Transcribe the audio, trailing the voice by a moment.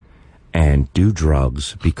and do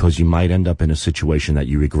drugs because you might end up in a situation that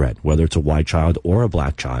you regret, whether it's a white child or a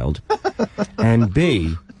black child. And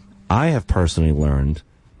B, I have personally learned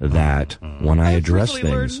that when I address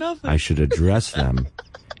things, I should address them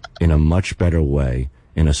in a much better way,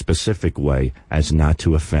 in a specific way, as not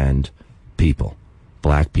to offend people.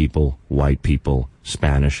 Black people, white people,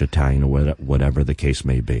 Spanish, Italian, or whatever the case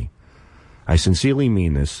may be. I sincerely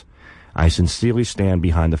mean this. I sincerely stand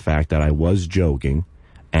behind the fact that I was joking,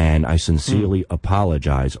 and I sincerely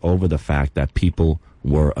apologize over the fact that people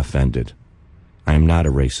were offended. I am not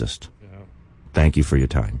a racist. Thank you for your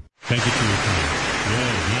time. Thank you for your time.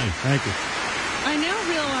 Yeah, nice. Thank you. I now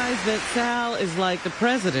realize that Sal is like the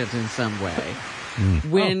president in some way.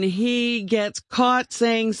 When he gets caught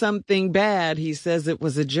saying something bad, he says it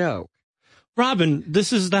was a joke. Robin,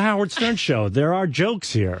 this is the Howard Stern show. There are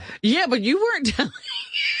jokes here. Yeah, but you weren't telling.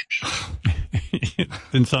 It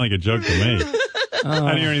didn't sound like a joke to me. I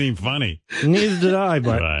didn't hear anything funny. Neither did I,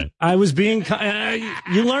 but Right. I was being...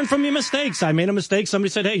 you learn from your mistakes. I made a mistake. Somebody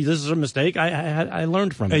said, hey, this is a mistake. I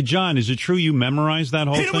learned from it. Hey, John, is it true you memorized that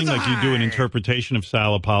whole thing? Like you do an interpretation of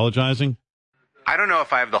Sal apologizing? I don't know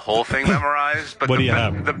if I have the whole thing memorized, but What do you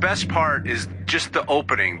have? the best part is just the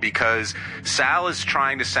opening, because Sal is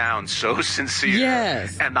trying to sound so sincere.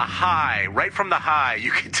 Yes. And the high, right from the high, you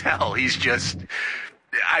can tell he's just,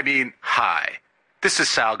 hi. This is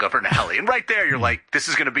Sal Governale. And right there, you're like, this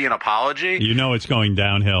is going to be an apology. You know it's going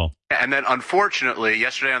downhill. And then, unfortunately,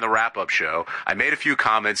 yesterday on the wrap-up show, I made a few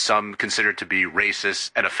comments, some considered to be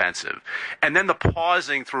racist and offensive. And then the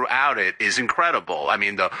pausing throughout it is incredible. I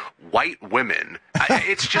mean, the white women,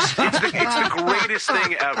 it's the greatest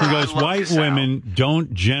thing ever. Because white women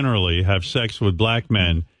don't generally have sex with black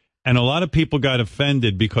men. And a lot of people got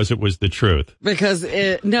offended because it was the truth. Because,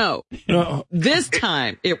 this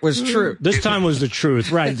time it was true. This time was the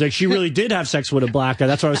truth, right? Like she really did have sex with a black guy.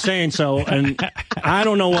 That's what I was saying. So, and I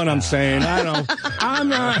don't know what I'm saying. I'm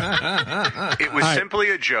not. It was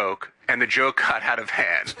simply a joke, and the joke got out of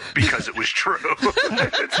hand because it was true.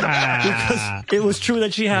 Because it was true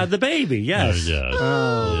that she had the baby. Yes.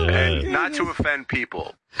 And not to offend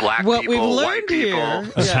people. Black What people, we've white learned people,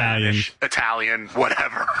 here- Spanish, Italian,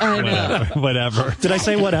 whatever. I know. Whatever. Did I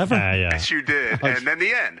say whatever? Yeah. Yes, you did. And then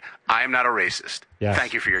the end. I am not a racist. Yes.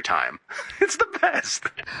 Thank you for your time. It's the best.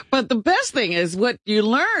 But the best thing is what you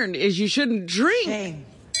learn is you shouldn't drink. Shame.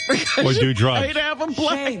 Or do drugs. Might have a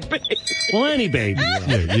black baby. Well, any baby.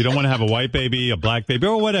 Yeah, you don't want to have a white baby, a black baby,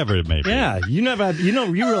 or whatever it may be. Yeah, you never have, you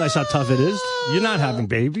realize how tough it is. You're not having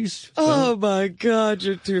babies. So. Oh my God,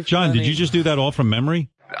 you're too John, funny. did you just do that all from memory?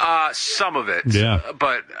 Some of it. Yeah.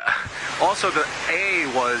 But also the A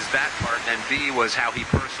was that part, and B was how he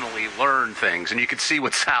personally learned things. And you could see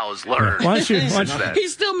what Sal has learned. Why don't you since then.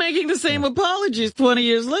 He's still making the same apologies 20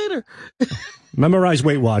 years later. memorize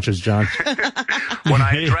Weight Watchers, John? When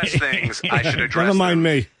I address things, I should address Never mind them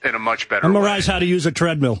me. in a much better Memorize way. how to use a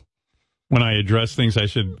treadmill. When I address things, I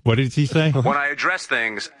should... What did he say? When I address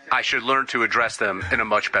things, I should learn to address them in a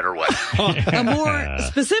much better way. A more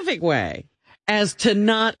specific way as to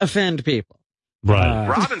not offend people. Right.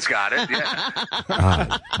 Robin's got it.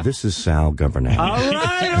 Yeah. This is Sal Governale. All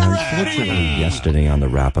right, Unfortunately, yesterday on the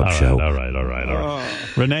wrap-up show... All right.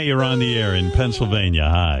 Renee, you're on the air in Pennsylvania.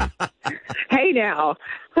 Hi. Hey now.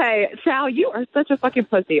 Hey, Sal, you are such a fucking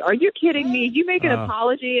pussy. Are you kidding me? You make an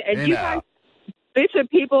apology and you guys bitch at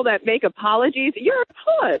people that make apologies. You're a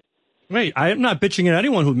puss. Wait, I am not bitching at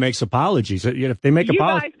anyone who makes apologies. If they make You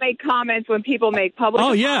apologies... guys make comments when people make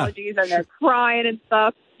public yeah. apologies and they're crying and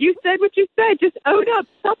stuff. You said what you said. Just own up.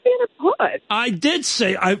 Stop being a puss. I did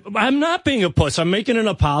say I'm not being a puss. I'm making an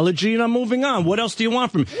apology and I'm moving on. What else do you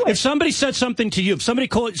want from me? If somebody said something to you, if somebody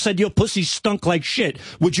said your pussy stunk like shit,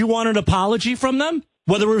 would you want an apology from them?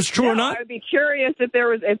 Whether it was true or not? I would be curious if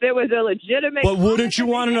it was a legitimate. But wouldn't you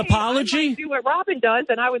want an apology? I might do what Robin does,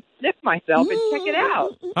 and I would sniff myself and check it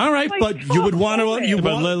out. All right, but you would want to. Look,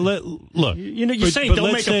 you're saying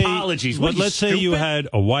don't make apologies. But let's say you had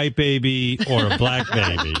a white baby or a black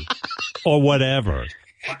baby or whatever.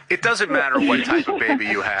 It doesn't matter what type of baby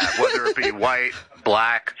you have, whether it be white,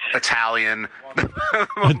 black, Italian. It's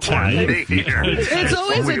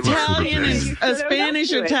always Italian and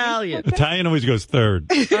Spanish Italian. Italian always goes third.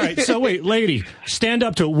 All right, so wait, lady, stand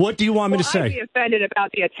up to it. What do you want me to say? I'd be offended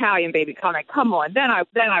about the Italian baby comment. Come on, then I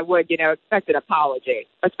would, expect an apology,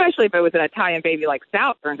 especially if it was an Italian baby like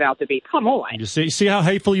Sal turns out to be. Come on. You see how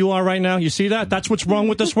hateful you are right now? You see that? That's what's wrong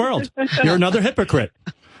with this world. You're another hypocrite.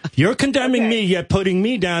 You're condemning me, yet putting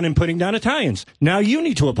me down and putting down Italians. Now you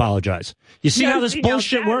need to apologize. You see how this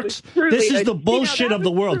bullshit works? This is the bullshit of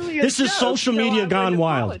the world. This is social media gone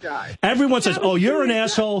wild. Everyone says, "Oh, you're an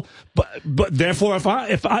asshole," but therefore,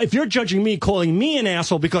 if you're judging me, calling me an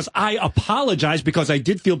asshole because I apologize because I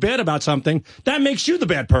did feel bad about something, that makes you the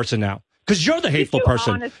bad person now. Because you're the hateful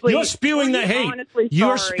person. You're spewing the hate.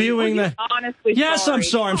 You're spewing the... Yes, I'm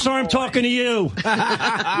sorry. I'm sorry I'm talking to you. Please.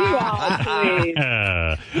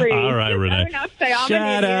 All right, Renee.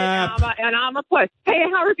 Shut up. And I'm a puss. Hey,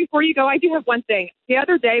 Howard, before you go, I do have one thing. The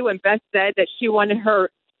other day when Beth said that she wanted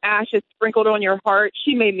her ashes sprinkled on your heart,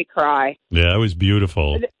 she made me cry. Yeah, it was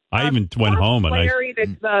beautiful. I even went home and Larry,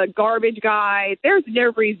 the garbage guy, there's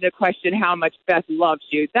no reason to question how much Beth loves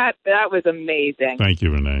you. That was amazing. Thank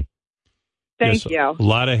you, Renee. Thank you. A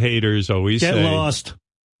lot of haters always Get say, lost.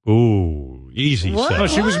 Ooh, easy What? stuff. Oh,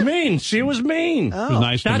 she was mean. She was mean. Oh. It was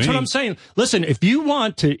nice to That's me. what I'm saying. Listen, if you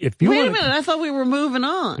want to... Wait a minute. I thought we were moving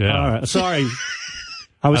on. Yeah. All right, sorry.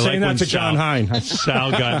 I was saying when that to John Hine.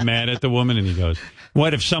 Sal got mad at the woman and he goes,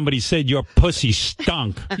 "What if somebody said your pussy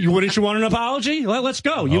stunk?" Wouldn't you want an apology? Let's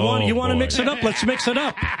go. You want to mix it up? Let's mix it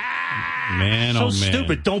up. Man, So oh man.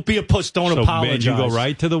 stupid. Don't be a puss. Don't So apologize. man, you go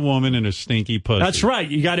right to the woman and her stinky pussy. That's right.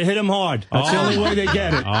 You got to hit them hard. That's the only way they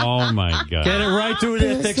get it. Oh my God. Get it right through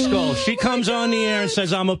their thick skull. She comes on the air and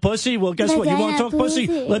says, "I'm a pussy." Well, guess what? You want to talk pussy?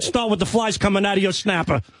 Let's start with the flies coming out of your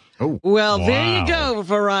snapper. Well, there Wow. you go,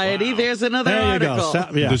 Variety. There's another There you article. go.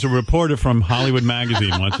 Yeah. There's a reporter from Hollywood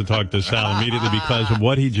Magazine wants to talk to Sal immediately because of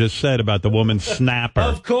what he just said about the woman's snapper.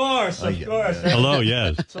 Of course. Hello,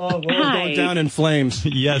 yes. It's all going down in flames.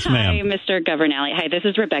 Yes, Hi, ma'am. Mr. Governale. Hi, this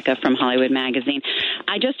is Rebecca from Hollywood Magazine.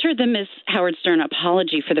 I just heard the Miss Howard Stern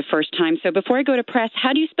apology for the first time. So before I go to press,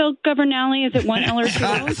 how do you spell Governale? Is it one L or two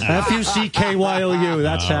L's? Fuckyou.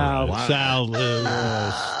 That's how. Sal.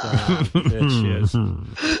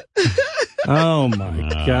 Bitches. Oh, my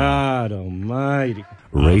God almighty.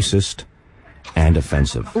 Racist and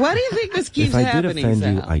offensive. Why do you think this keeps If I did happening,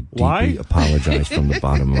 offend you, Sal? I deeply Why? apologize from the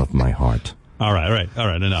bottom of my heart. All right.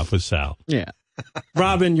 Enough with Sal. Yeah.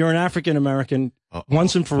 Robin, you're an African American.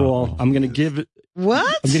 Once and for all, I'm going to give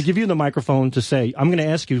you the microphone to say, I'm going to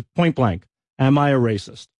ask you point blank, am I a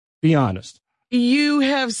racist? Be honest. You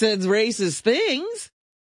have said racist things.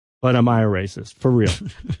 But am I a racist? For real.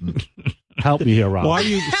 Help me here, Robin. Why are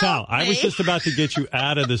you, Sal? I was just about to get you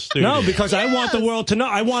out of the studio. No, because I want the world to know.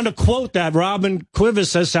 I want to quote that Robin Quivers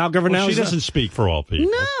says Sal Governale. She doesn't speak for all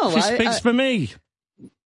people. No. She speaks for me.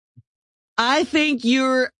 I think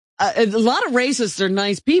you're... a lot of racists are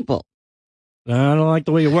nice people. I don't like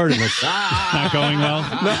the way you're wording this. Not going well?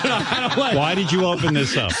 I don't like Why did you open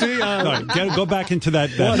this up? See, Go back into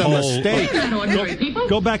that what a hole. mistake.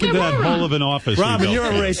 Go back into that hole of an office. Robin, you you're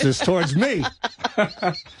a racist towards me.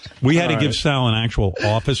 We had to give Sal an actual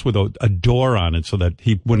office with a door on it so that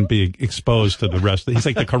he wouldn't be exposed to the rest. He's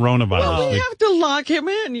like the coronavirus. We have to lock him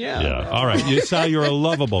in, yeah. Yeah. All right. Sal, you're a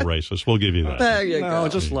lovable racist. We'll give you that. There you No, go.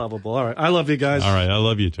 just lovable. All right. I love you guys. All right. I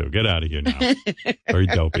love you too. Get out of here now. Very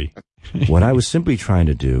dopey. What I was simply trying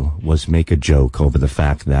to do was make a joke over the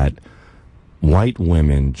fact that white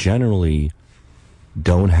women generally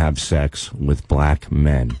don't have sex with black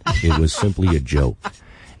men. It was simply a joke.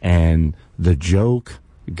 And the joke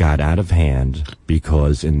got out of hand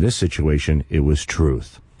because in this situation, it was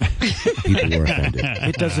truth. People were offended.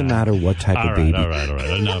 It doesn't matter what type of baby. All right.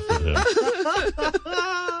 Enough with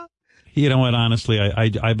him. You know what? Honestly,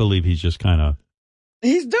 I believe he's just kind of...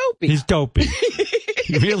 He's dopey. He's dopey.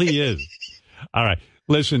 He really is. All right.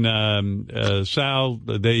 Listen, Sal,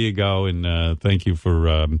 there you go. And thank you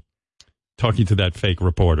for talking to that fake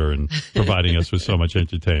reporter and providing us with so much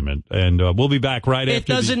entertainment. And we'll be back right after. It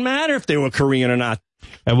doesn't matter if they were Korean or not.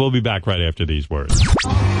 And we'll be back right after these words.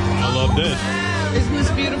 I love this. Isn't this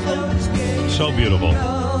beautiful? So beautiful.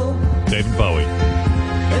 David Bowie.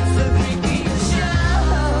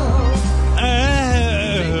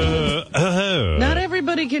 Not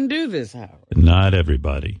everybody can do this, Howard. Not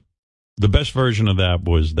everybody. The best version of that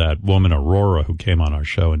was that woman Aurora who came on our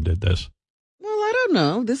show and did this. Well, I don't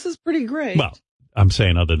know. This is pretty great. Well, I'm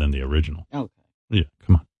saying other than the original. Okay. Yeah,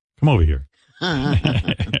 come on. Come over here.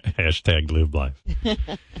 Hashtag live life.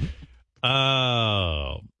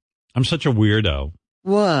 Oh, I'm such a weirdo.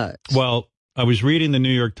 What? Well, I was reading the New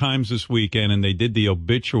York Times this weekend, and they did the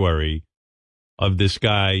obituary of this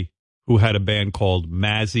guy who had a band called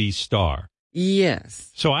Mazzy Star.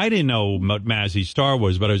 Yes. So I didn't know what Mazzy Star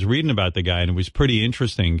was, but I was reading about the guy, and it was pretty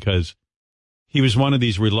interesting because he was one of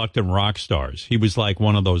these reluctant rock stars. He was like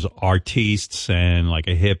one of those artistes and like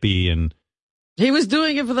a hippie, and He was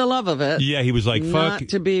doing it for the love of it. Yeah, he was like, fuck. Not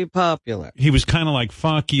to be popular. He was kind of like,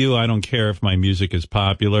 fuck you, I don't care if my music is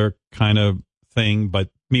popular kind of thing. But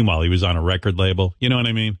meanwhile, he was on a record label. You know what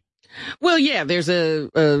I mean? Well, yeah, there's a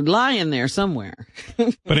lie in there somewhere.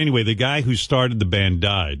 But anyway, the guy who started the band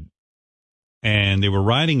died, and they were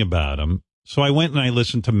writing about him. So I went and I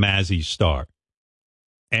listened to Mazzy Star,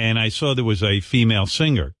 and I saw there was a female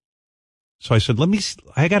singer. So I said,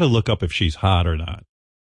 I got to look up if she's hot or not.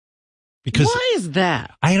 Because why is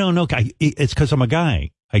that? I don't know. It's because I'm a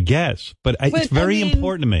guy, I guess. But it's very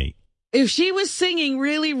important to me. If she was singing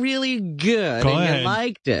really, really good and you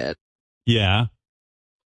liked it. Yeah.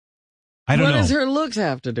 I don't know. What does her looks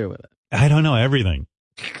have to do with it? I don't know. Everything.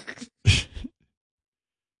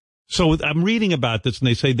 So I'm reading about this, and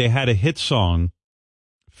they say they had a hit song,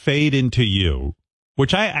 Fade Into You,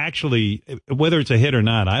 which I actually, whether it's a hit or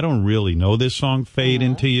not, I don't really know this song, Fade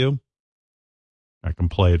Into You. I can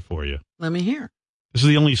play it for you. Let me hear. This is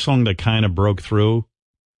the only song that kind of broke through.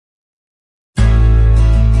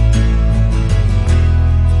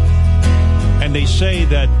 And they say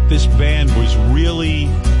that this band was really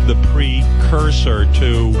the precursor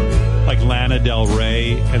to like Lana Del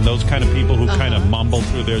Rey and those kind of people who kind of mumble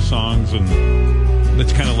through their songs. And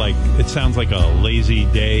it's kind of like, it sounds like a lazy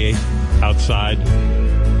day outside.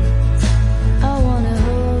 I want to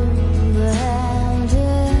hold the hand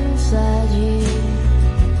inside you.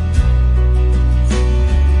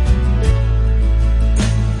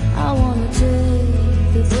 I want to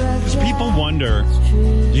take the breath. People wonder,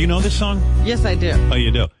 do you know this song? Yes, I do. Oh,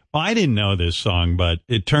 you do? Well, I didn't know this song, but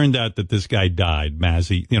it turned out that this guy died,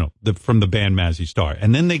 Mazzy, from the band Mazzy Star.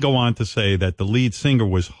 And then they go on to say that the lead singer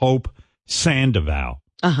was Hope Sandoval.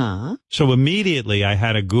 Uh-huh. So immediately I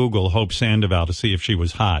had to Google Hope Sandoval to see if she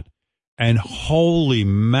was hot. And holy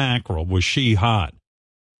mackerel, was she hot.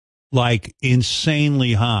 Like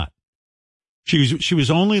insanely hot. She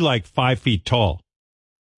was only like 5 feet tall,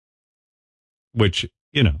 which,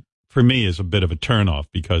 for me is a bit of a turnoff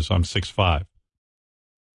because I'm 6'5".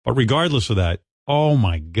 But regardless of that, oh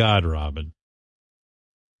my God, Robin.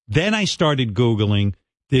 Then I started Googling,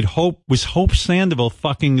 was Hope Sandoval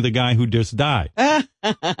fucking the guy who just died?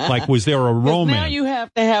 Like, was there a romance? Now you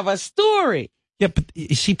have to have a story. Yeah, but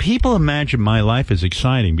you see, people imagine my life is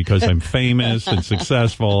exciting because I'm famous and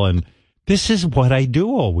successful, and this is what I do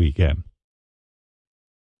all weekend.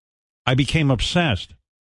 I became obsessed.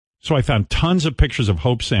 So I found tons of pictures of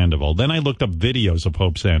Hope Sandoval. Then I looked up videos of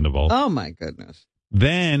Hope Sandoval. Oh, my goodness.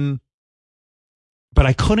 But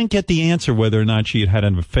I couldn't get the answer whether or not she had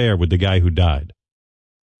an affair with the guy who died.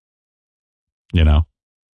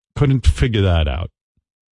 Couldn't figure that out.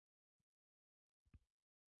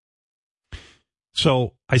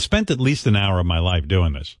 So I spent at least an hour of my life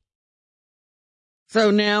doing this.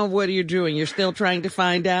 So now what are you doing? You're still trying to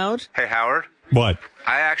find out? Hey, Howard. What?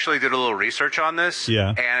 I actually did a little research on this.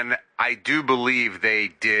 Yeah. And I do believe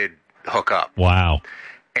they did hook up. Wow.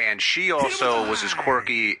 And she also was as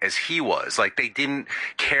quirky as he was. Like, they didn't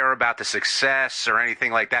care about the success or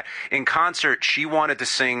anything like that. In concert, she wanted to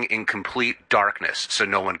sing in complete darkness so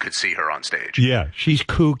no one could see her on stage. Yeah, she's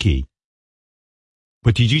kooky.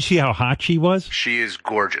 But did you see how hot she was? She is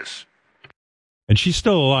gorgeous. And she's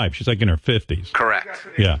still alive. She's like in her 50s. Correct.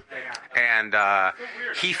 Yeah. And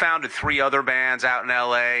he founded 3 other bands out in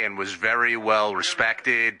L.A. and was very well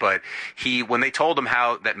respected. But when they told him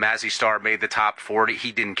that Mazzy Star made the top 40,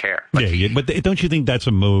 he didn't care. But don't you think that's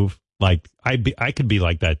a move? Like, I could be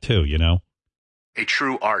like that too, A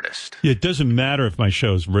true artist. Yeah, it doesn't matter if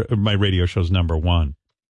my radio show's number 1.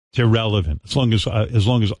 It's irrelevant as long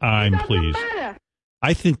as I'm pleased.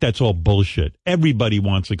 I think that's all bullshit. Everybody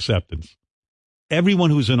wants acceptance. Everyone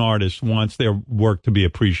who's an artist wants their work to be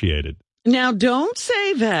appreciated. Now, don't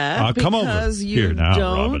say that come over. because you Here, now,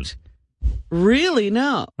 don't Robin. really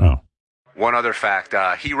know. Oh. One other fact,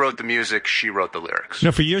 he wrote the music, she wrote the lyrics.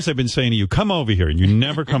 No, for years I've been saying to you, come over here, and you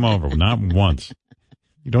never come over, not once.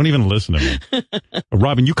 You don't even listen to me.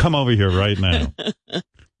 Robin, you come over here right now.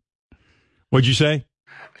 What'd you say?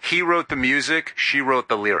 He wrote the music, she wrote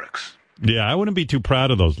the lyrics. Yeah, I wouldn't be too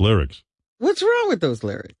proud of those lyrics. What's wrong with those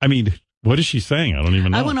lyrics? I mean, what is she saying? I don't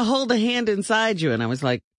even know. I want to hold a hand inside you. And I was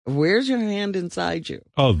like, where's your hand inside you?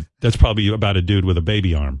 Oh, that's probably about a dude with a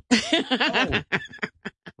baby arm.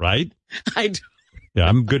 Right? I do. Yeah,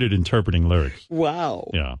 I'm good at interpreting lyrics.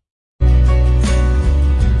 Wow. Yeah.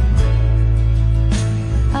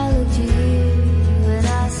 I look to you and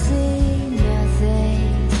I see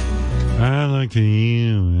nothing. I look to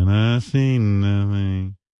you and I see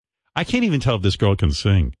nothing. I can't even tell if this girl can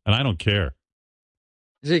sing, and I don't care.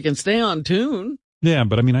 She can stay on tune. Yeah,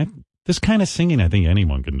 but I mean, this kind of singing, I think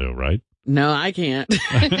anyone can do, right? No, I can't.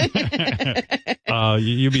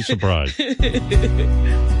 You'd be surprised.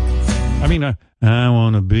 I mean, I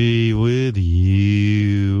want to be with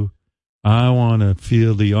you. I want to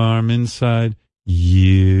feel the arm inside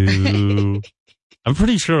you. I'm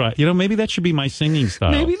pretty sure, maybe that should be my singing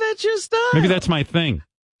style. Maybe that's your style. Maybe that's my thing.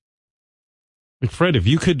 Like, Fred, if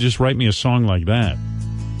you could just write me a song like that.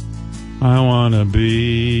 I want to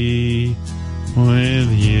be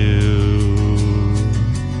with you.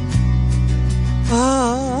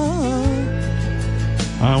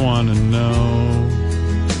 I want to know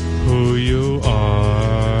who you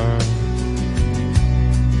are.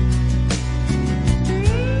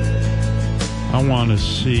 I want to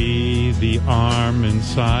see the arm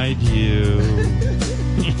inside you.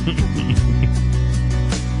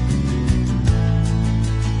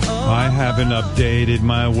 I haven't updated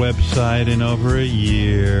my website in over a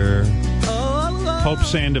year. Hope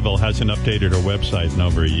Sandoval hasn't updated her website in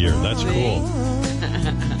over a year. That's cool.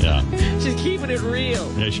 Yeah. She's keeping it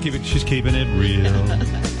real. Yeah, she's keeping it real.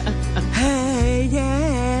 Hey,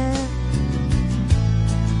 yeah.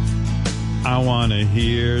 I want to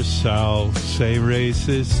hear Sal say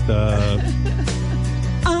racist stuff.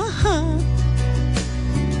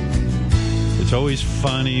 It's always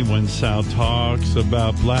funny when Sal talks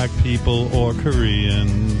about black people or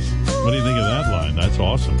Koreans. What do you think of that line? That's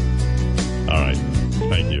awesome. All right.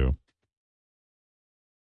 Thank you.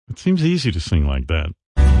 It seems easy to sing like that.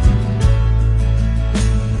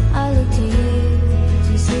 I look to you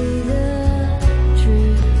to see the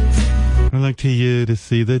truth. I look to you to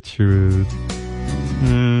see the truth.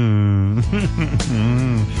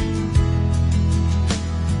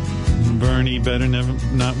 Bernie better never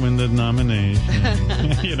not win the nomination.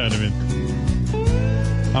 You know what I mean?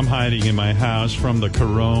 I'm hiding in my house from the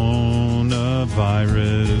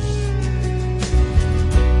coronavirus.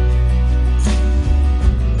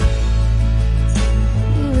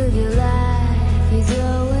 You live your life with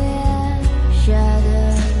your wind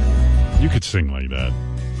shadow. You could sing like that.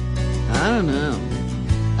 I don't know.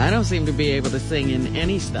 I don't seem to be able to sing in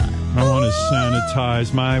any style. I want to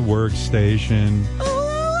sanitize my workstation.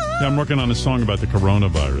 Yeah, I'm working on a song about the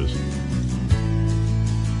coronavirus.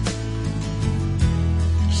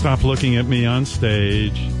 Stop looking at me on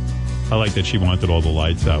stage. I like that she wanted all the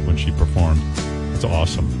lights out when she performed. It's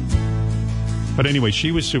awesome. But anyway,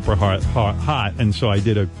 she was super hot, and so I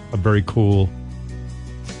did a very cool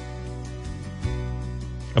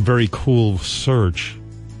search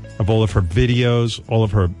of all of her videos, all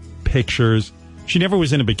of her pictures. She never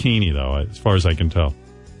was in a bikini, though, as far as I can tell.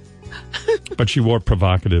 But she wore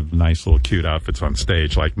provocative, nice little cute outfits on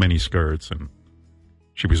stage, like mini skirts. And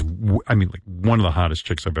she was, like one of the hottest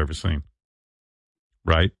chicks I've ever seen.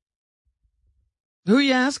 Right? Who are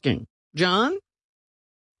you asking? John?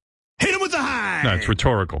 Hit him with the high. No, it's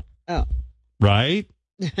rhetorical. Oh. Right?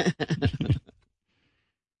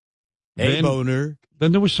 Hey, boner.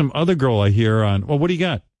 Then there was some other girl I hear on, well, what do you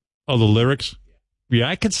got? Oh, the lyrics? Yeah,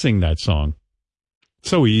 I could sing that song.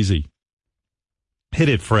 So easy. Hit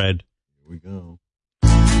it, Fred. Here we go.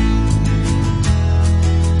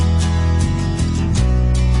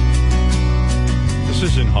 This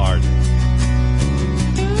isn't hard.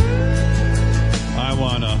 I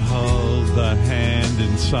want to hold the hand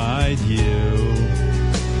inside you.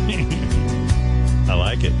 I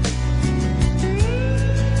like it.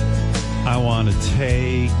 I want to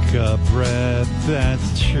take a breath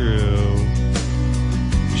that's true.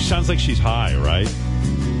 She sounds like she's high, right?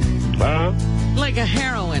 Like a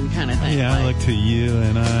heroin kind of thing. Yeah, I look to you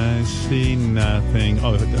and I see nothing.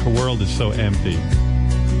 Oh, her world is so empty.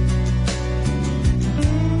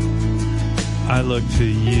 I look to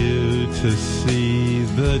you to see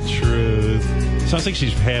the truth. Sounds like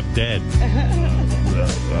she's half dead.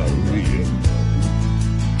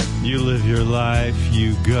 You live your life,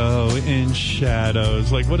 you go in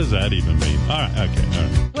shadows. Like, what does that even mean? All right, okay, all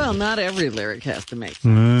right. Well, not every lyric has to make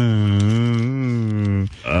sense.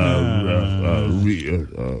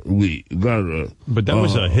 We gotta. But that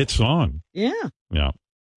was a hit song. Yeah. Yeah.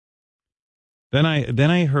 Then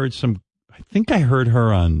I heard some. I think I heard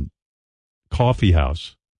her on Coffee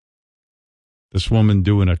House. This woman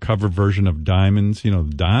doing a cover version of Diamonds. You know,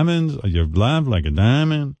 Diamonds. You're blind like a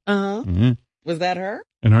diamond. Uh-huh. Mm-hmm. Was that her?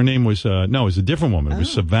 And her name was no, it was a different woman. It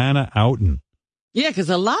was Savannah Outen. Yeah, because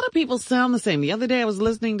a lot of people sound the same. The other day I was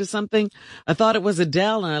listening to something. I thought it was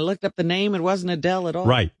Adele, and I looked up the name. It wasn't Adele at all.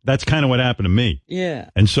 Right. That's kind of what happened to me. Yeah.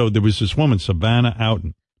 And so there was this woman, Savannah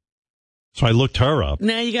Outen. So I looked her up.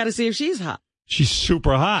 Now you got to see if she's hot. She's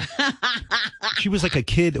super hot. She was like a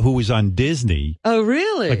kid who was on Disney. Oh,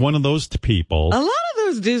 really? Like one of those people. A lot of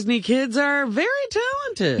those Disney kids are very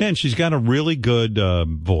talented. Yeah, and she's got a really good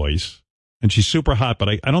voice. And she's super hot, but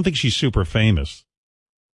I don't think she's super famous.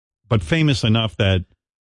 But famous enough that,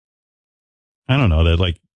 I don't know, that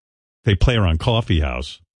like they play her on Coffee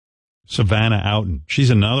House. Savannah Outen. She's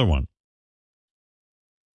another one.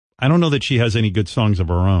 I don't know that she has any good songs of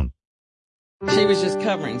her own. She was just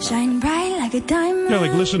covering something. Shine bright like a diamond. Yeah,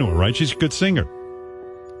 like listen to her, right? She's a good singer.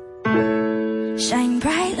 Shine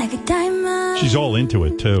bright like a diamond. She's all into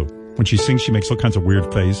it, too. When she sings, she makes all kinds of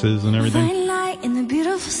weird faces and everything. Fine light in the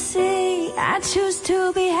beautiful sea. I choose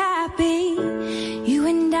to be happy. You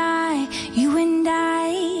and I,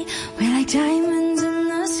 we're like diamonds in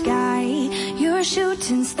the sky. You're a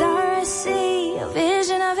shooting star, I see. A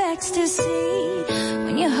vision of ecstasy.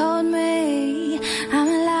 When you hold me, I'm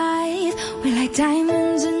alive. We're like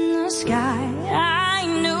diamonds in the sky. I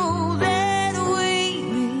knew that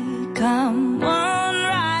we would come on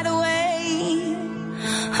right away.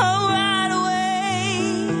 Oh, right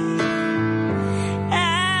away.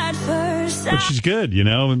 At first, But she's good, you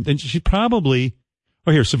know, and she probably...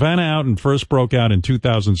 Oh, here, Savannah Outen first broke out in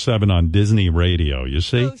 2007 on Disney Radio, you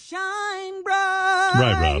see? So shine bright.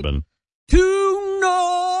 Right, Robin.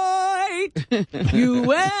 Tonight,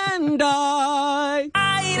 you and I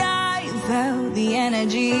felt the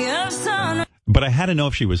energy of sun. But I had to know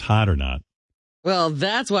if she was hot or not. Well,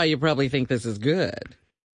 that's why you probably think this is good.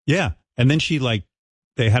 Yeah. And then she, like,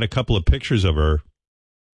 they had a couple of pictures of her.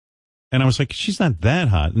 And I was like, she's not that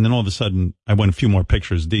hot. And then all of a sudden, I went a few more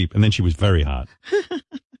pictures deep. And then she was very hot.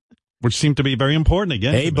 Which seemed to be very important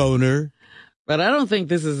again. Hey, boner. But I don't think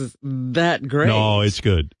this is that great. No, it's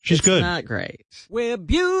good. She's it's good. Not great. We're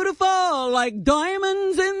beautiful like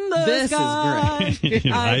diamonds in the sky. This is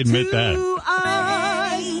great. I admit that.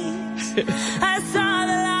 I saw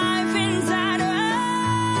the life inside her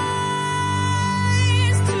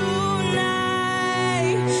eyes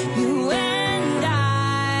tonight. You and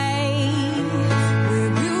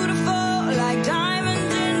we're beautiful like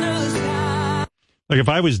diamonds in the sky. Like, if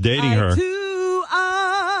I was dating her,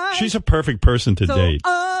 she's a perfect person to date.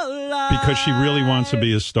 Because she really wants to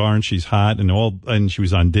be a star and she's hot and she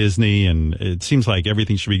was on Disney and it seems like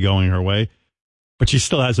everything should be going her way. But she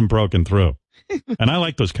still hasn't broken through. And I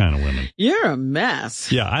like those kind of women. You're a mess.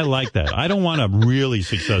 Yeah, I like that. I don't want a really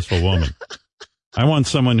successful woman. I want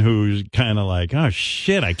someone who's kind of like, oh,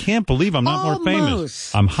 shit, I can't believe I'm not more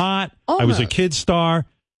famous. I'm hot. I was a kid star.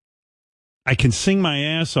 I can sing my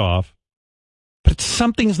ass off. But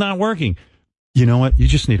something's not working. You know what? You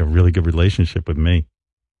just need a really good relationship with me.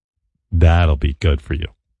 That'll be good for you.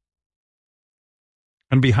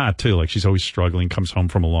 And be hot, too. Like, she's always struggling, comes home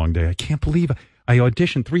from a long day. I can't believe I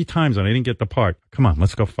auditioned 3 times and I didn't get the part. Come on,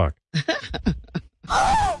 let's go fuck.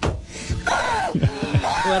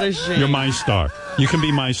 What a shame. You're my star. You can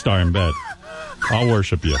be my star in bed. I'll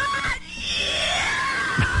worship you.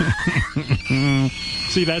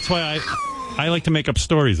 See, that's why I like to make up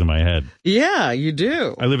stories in my head. Yeah, you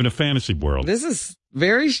do. I live in a fantasy world. This is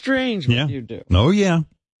very strange what you do. Oh, yeah.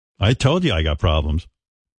 I told you I got problems.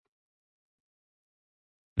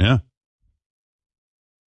 Yeah.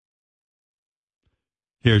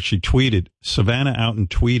 Here, she tweeted, Savannah Outen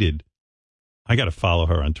tweeted, I got to follow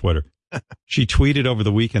her on Twitter. She tweeted over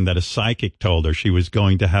the weekend that a psychic told her she was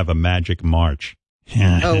going to have a magic March.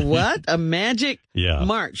 A what? A magic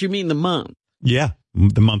March? You mean the month? Yeah.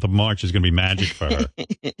 The month of March is going to be magic for her.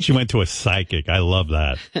 She went to a psychic. I love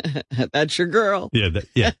that. That's your girl. Yeah.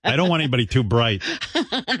 Yeah. I don't want anybody too bright.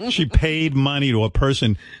 She paid money to a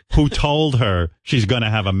person who told her she's going to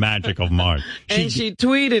have a magic of March. And she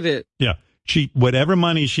tweeted it. Yeah. Whatever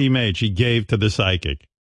money she made, she gave to the psychic.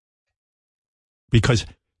 Because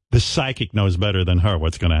the psychic knows better than her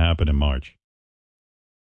what's going to happen in March.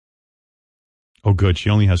 Oh, good. She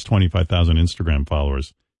only has 25,000 Instagram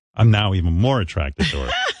followers. I'm now even more attracted to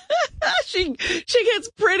her. She gets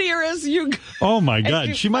prettier as you go. Oh, my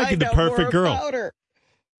God. She might be the perfect girl.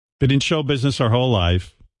 Been in show business her whole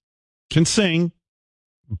life. Can sing.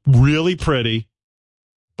 Really pretty.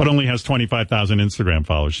 But only has 25,000 Instagram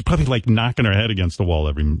followers. She's probably like knocking her head against the wall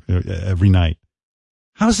every night.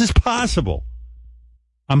 How is this possible?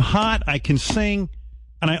 I'm hot. I can sing.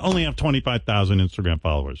 And I only have 25,000 Instagram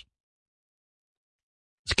followers.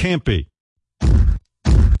 This can't be.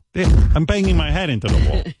 I'm banging my head into the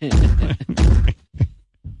wall.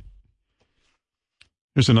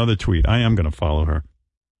 Here's another tweet. I am going to follow her.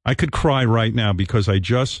 I could cry right now because I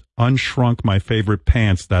just unshrunk my favorite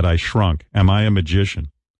pants that I shrunk. Am I a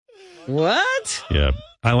magician? What? Yeah.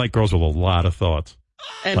 I like girls with a lot of thoughts.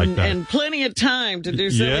 Like that. And plenty of time to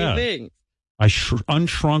do silly things. I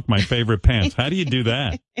unshrunk my favorite pants. How do you do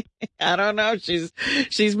that? I don't know.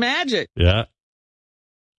 She's magic. Yeah.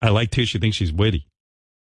 I like too. She thinks she's witty.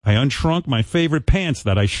 I unshrunk my favorite pants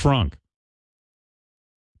that I shrunk.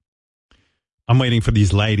 I'm waiting for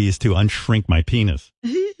these ladies to unshrink my penis.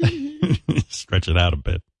 Stretch it out a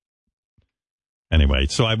bit. Anyway,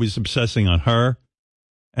 so I was obsessing on her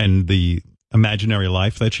and the imaginary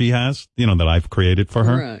life that she has, that I've created for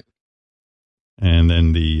her. Right. And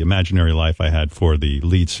then the imaginary life I had for the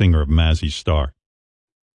lead singer of Mazzy Star.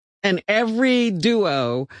 And every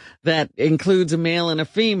duo that includes a male and a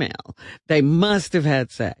female, they must have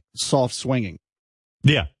had sex. Soft swinging.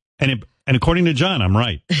 Yeah. And according to John, I'm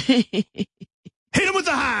right. Hit him with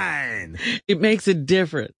the hind! It makes a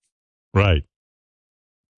difference. Right.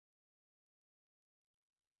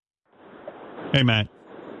 Hey, Matt.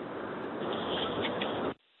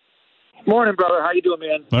 Morning, brother. How you doing,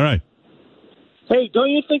 man? All right. Hey, don't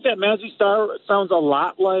you think that Mazzy Star sounds a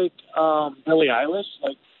lot like Billie Eilish?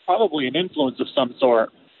 Like, probably an influence of some sort.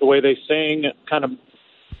 The way they sing, kind of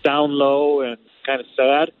down low and kind of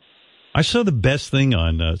sad. I saw the best thing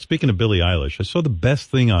on, speaking of Billie Eilish, I saw the best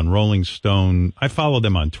thing on Rolling Stone. I follow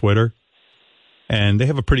them on Twitter, and they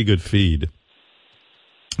have a pretty good feed.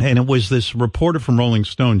 And it was this reporter from Rolling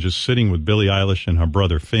Stone just sitting with Billie Eilish and her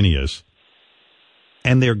brother Phineas,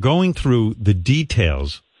 and they're going through the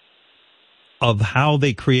details of how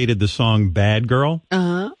they created the song Bad Girl.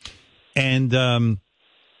 Uh-huh. And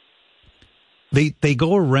they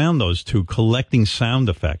go around those two collecting sound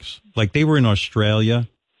effects. Like they were in Australia,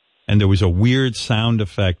 and there was a weird sound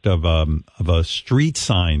effect of a street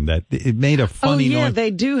sign that it made a funny noise. Oh, yeah,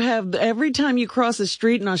 they do have, every time you cross a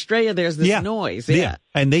street in Australia, there's this noise. Yeah.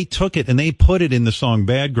 And they took it and they put it in the song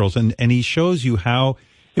Bad Girls. And he shows you how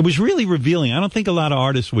it was really revealing. I don't think a lot of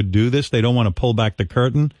artists would do this. They don't want to pull back the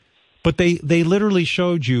curtain. But they literally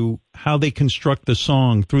showed you how they construct the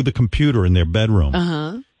song through the computer in their bedroom.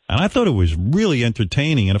 Uh-huh. And I thought it was really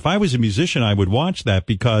entertaining. And if I was a musician, I would watch that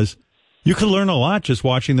because you could learn a lot just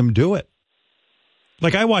watching them do it.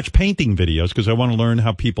 Like I watch painting videos because I want to learn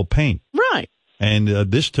how people paint. Right. And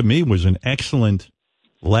this to me was an excellent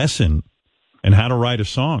lesson in how to write a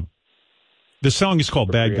song. The song is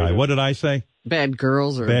called Bad Guy. What did I say? Bad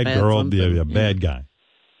Girls or Bad Girl. Something. Yeah, Bad Guy.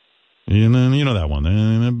 You know that one.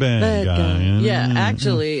 Bad guy. Yeah,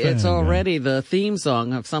 actually, it's already the theme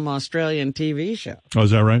song of some Australian TV show. Oh,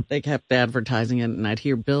 is that right? They kept advertising it, and I'd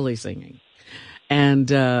hear Billy singing. And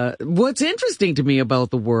what's interesting to me about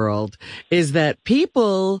the world is that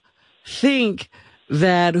people think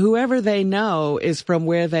that whoever they know is from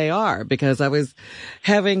where they are. Because I was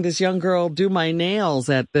having this young girl do my nails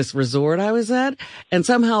at this resort I was at, and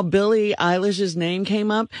somehow Billie Eilish's name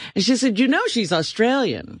came up, and she said, she's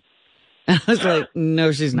Australian. I was like,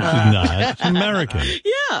 no, she's not. She's not. She's American.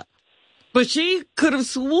 Yeah. But she could have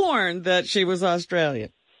sworn that she was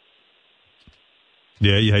Australian.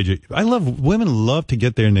 Yeah, women love to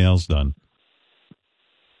get their nails done.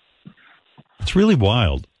 It's really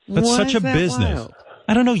wild. That's Why such is a that business. wild?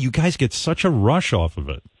 I don't know. You guys get such a rush off of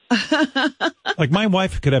it. Like my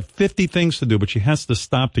wife could have 50 things to do, but she has to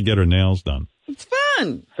stop to get her nails done. It's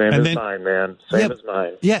fun. Same as mine, man. Same as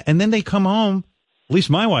mine. Yeah, and then they come home. At least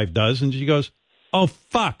my wife does, and she goes, "Oh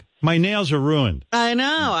fuck, my nails are ruined." I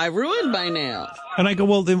know. I ruined my nails. And I go,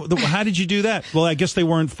 "Well, how did you do that?" "Well, I guess they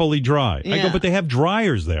weren't fully dry." I go, "But they have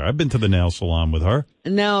dryers there." I've been to the nail salon with her.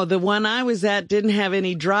 No, the one I was at didn't have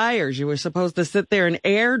any dryers. You were supposed to sit there and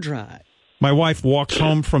air dry. My wife walks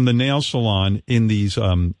home from the nail salon in these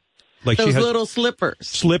like those she has little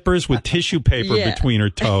slippers with tissue paper between her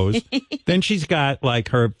toes. Then she's got like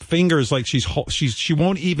her fingers like she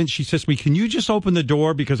won't even. She says to me, "Can you just open the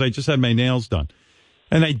door because I just had my nails done?"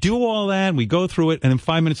 And I do all that, and we go through it, and then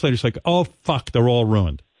 5 minutes later, it's like, "Oh fuck, they're all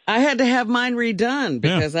ruined." I had to have mine redone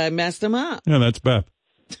because I messed them up. Yeah, that's Beth.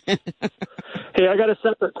 Hey, I got a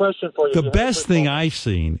separate question for you. The best thing I've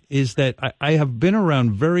seen is that I have been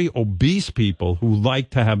around very obese people who like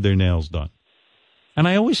to have their nails done. And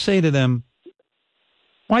I always say to them,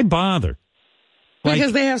 why bother?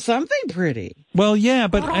 Because they have something pretty. Well, yeah,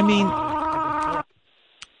 but I mean, I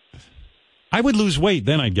would lose weight,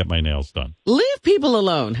 then I'd get my nails done. Leave people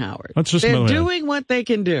alone, Howard. They're doing what they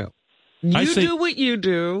can do. You do what you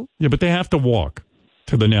do. Yeah, but they have to walk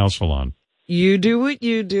to the nail salon. You do what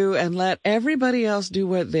you do and let everybody else do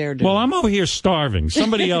what they're doing. Well, I'm over here starving.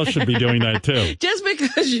 Somebody else should be doing that too. Just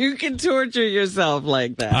because you can torture yourself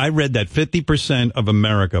like that. I read that 50% of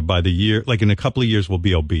America by the year, like in a couple of years, will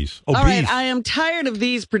be obese. All right, I am tired of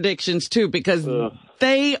these predictions too because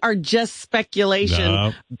they are just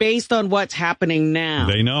speculation based on what's happening now.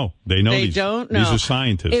 They know. They don't know. These are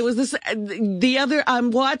scientists. It was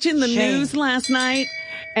I'm watching the news last night.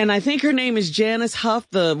 And I think her name is Janice Huff,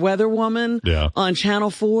 the weather woman on Channel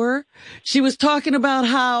 4. She was talking about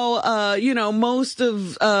how, most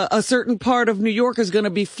of a certain part of New York is going to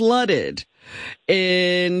be flooded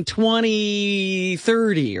in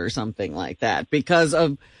 2030 or something like that because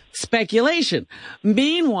of speculation.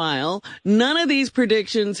 Meanwhile, none of these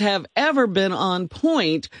predictions have ever been on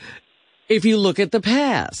point if you look at the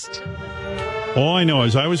past. All I know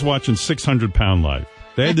is I was watching 600 Pound Life.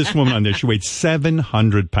 They had this woman on there. She weighed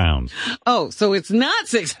 700 pounds. Oh, so it's not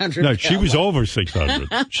 600 No, she was over 600.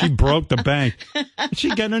 She broke the bank. She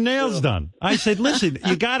getting her nails done. I said, listen,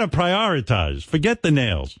 you got to prioritize. Forget the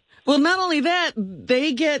nails. Well, not only that,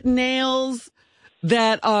 they get nails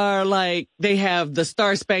that are like, they have the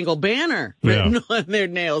Star Spangled Banner written on their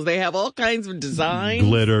nails. They have all kinds of designs.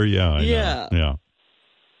 Glitter, I know. Yeah.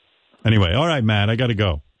 Anyway, all right, Matt, I got to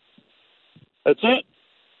go. That's it.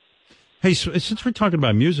 Hey, so, since we're talking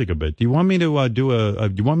about music a bit, do you want me to do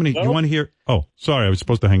do you want me to, No. you want to hear? Oh, sorry, I was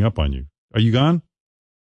supposed to hang up on you. Are you gone?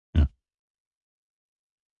 Yeah.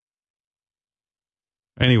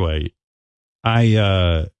 Anyway,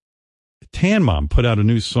 Tan Mom put out a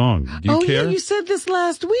new song. Do you care? Yeah, you said this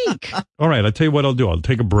last week. All right, I'll tell you what I'll do. I'll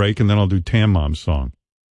take a break and then I'll do Tan Mom's song.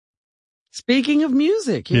 Speaking of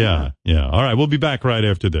music. Yeah. All right, we'll be back right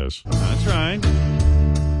after this. That's right.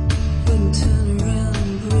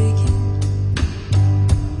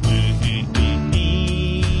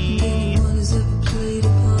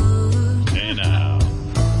 Hey now.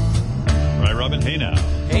 Right, Robin? Hey now.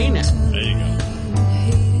 Hey now. There you go.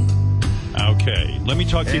 Okay, let me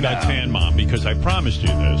talk to you about Tan Mom because I promised you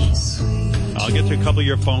this. I'll get to a couple of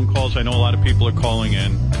your phone calls. I know a lot of people are calling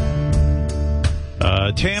in.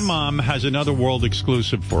 Tan Mom has another world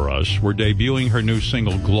exclusive for us. We're debuting her new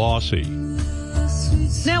single, Glossy.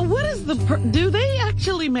 Now, what is do they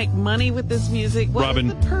actually make money with this music? What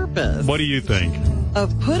Robin, is the purpose what do you think?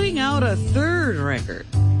 of putting out a third record?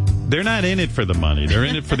 They're not in it for the money. They're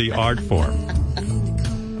in it for the art form.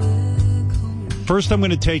 First, I'm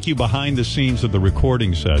going to take you behind the scenes of the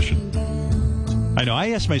recording session. I know, I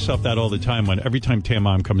ask myself that all the time every time Tan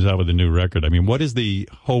Mom comes out with a new record. I mean, what is the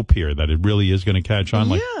hope here that it really is going to catch on?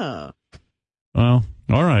 Yeah. Well,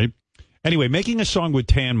 all right. Anyway, making a song with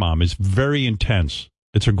Tan Mom is very intense.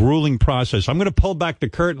 It's a grueling process. I'm going to pull back the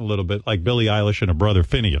curtain a little bit like Billie Eilish and her brother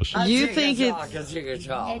Phineas. You think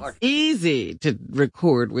it's easy to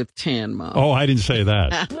record with Tan Mom? Oh, I didn't say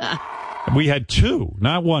that. We had two,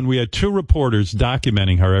 not one. We had two reporters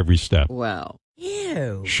documenting her every step. Wow.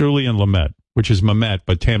 Ew. Shirley and Lamette, which is Mamet,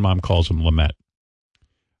 but Tan Mom calls him Lamette.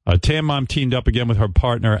 Tan Mom teamed up again with her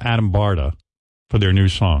partner, Adam Barta, for their new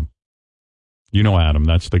song. You know Adam.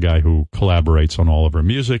 That's the guy who collaborates on all of her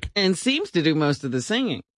music. And seems to do most of the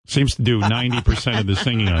singing. Seems to do 90% of the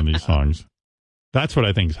singing on these songs. That's what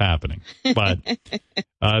I think is happening. But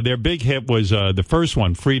their big hit was the first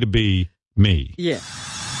one, Free to Be Me. Yeah.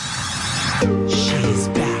 She's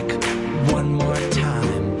back one more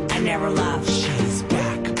time. I never love. She's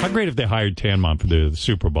back. How great if they hired Tan Mom for the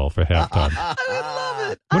Super Bowl for halftime. I would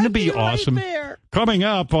love it. Wouldn't it be awesome? Right there. Coming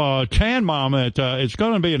up, Tan Mom, it's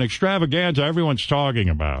going to be an extravaganza everyone's talking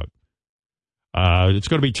about. It's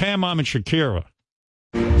going to be Tan Mom and Shakira.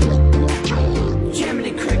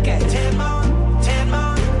 Jiminy Cricket. Tan Mom, Tan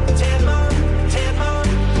Mom, Tan Mom, Tan Mom,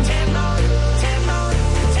 Tan Mom, Tan Mom,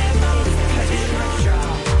 Tan Mom, Tan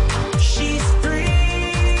Mom. She's free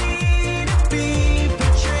to be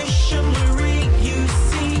Patricia Marie. You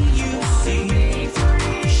see.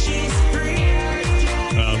 She's free.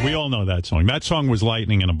 We all know that song. That song was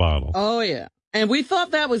Lightning in a Bottle. Oh, yeah. And we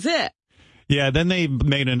thought that was it. Yeah, then they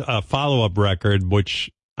made a follow-up record, which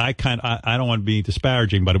I don't want to be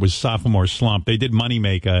disparaging, but it was Sophomore Slump. They did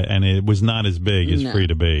Moneymaker, and it was not as big as Free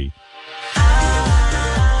to Be.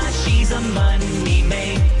 She's a money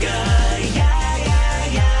maker.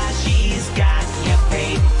 Yeah. She's got your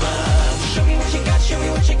paper. Show me what you got. Show me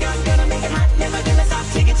what you got. Gonna make it hot. Never gonna stop.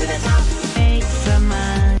 Take it to the top. Make some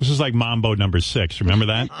money. This is like Mambo number 6. Remember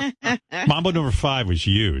that? Mambo number 5 was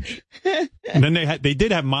huge. And then they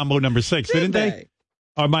did have Mambo number 6, didn't they?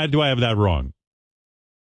 Or do I have that wrong?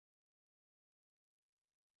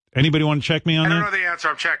 Anybody want to check me on that? I don't know the answer.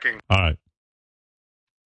 I'm checking. All right.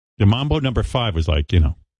 The Mambo number 5 was like, this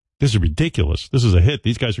is ridiculous. This is a hit.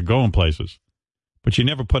 These guys are going places. But you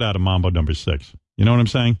never put out a Mambo number 6. You know what I'm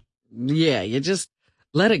saying? Yeah, you just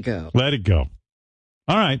let it go. Let it go.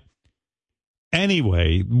 All right.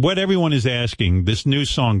 Anyway, what everyone is asking, this new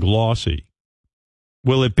song, Glossy,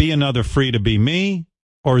 will it be another Free to Be Me,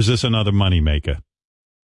 or is this another Money Maker?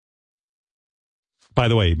 By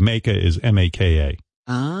the way, Maker is M-A-K-A.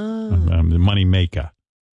 The Money Maker.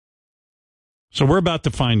 So we're about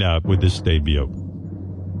to find out with this debut.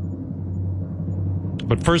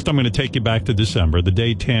 But first, I'm going to take you back to December, the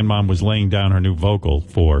day Tan Mom was laying down her new vocal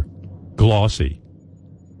for Glossy.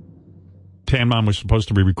 Tan Mom was supposed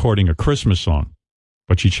to be recording a Christmas song,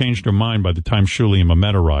 but she changed her mind by the time Shuli and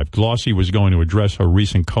Mamet arrived. Glossy was going to address her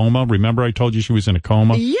recent coma. Remember I told you she was in a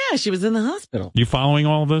coma? Yeah, she was in the hospital. You following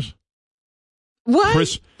all of this?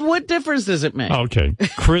 What? What difference does it make? Okay.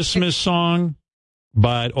 Christmas song,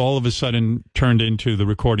 but all of a sudden turned into the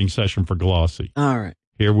recording session for Glossy. All right.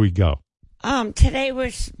 Here we go. Today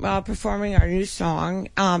we're performing our new song.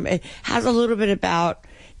 It has a little bit about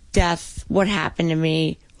death, what happened to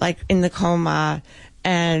me, like in the coma,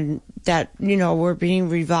 and that, we're being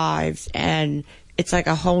revived, and it's like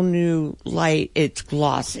a whole new light. It's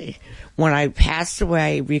Glossy. When I passed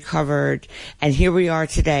away, recovered, and here we are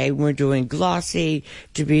today. We're doing Glossy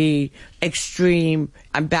to be extreme.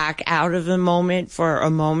 I'm back out of the moment for a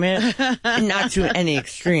moment, not to any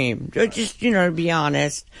extreme, just, to be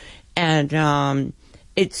honest. And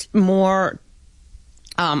it's more,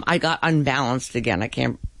 I got unbalanced again. I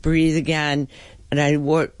can't breathe again. And I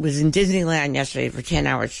was in Disneyland yesterday for 10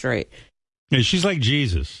 hours straight. Yeah, she's like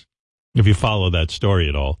Jesus, if you follow that story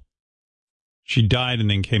at all. She died and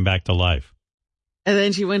then came back to life. And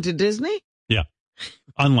then she went to Disney? Yeah.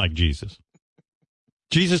 Unlike Jesus.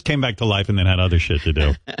 Jesus came back to life and then had other shit to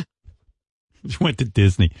do. She went to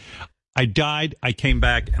Disney. I died, I came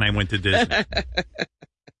back, and I went to Disney.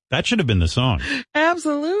 That should have been the song.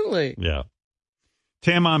 Absolutely. Yeah.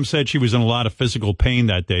 Tan Mom said she was in a lot of physical pain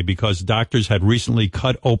that day because doctors had recently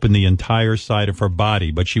cut open the entire side of her body,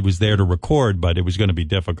 but she was there to record, but it was going to be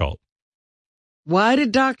difficult. Why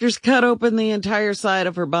did doctors cut open the entire side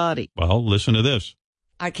of her body? Well, listen to this.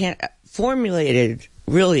 I can't formulate it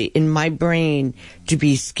really in my brain to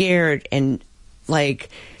be scared and I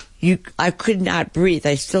could not breathe.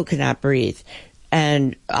 I still could not breathe.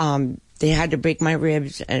 And, they had to break my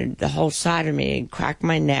ribs and the whole side of me and crack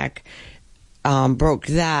my neck, broke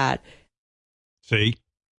that. See?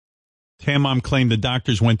 Tan Mom claimed the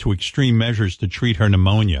doctors went to extreme measures to treat her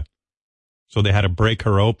pneumonia. So they had to break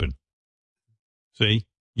her open. See?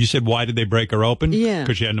 You said, why did they break her open? Yeah.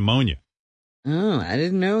 Because she had pneumonia. Oh, I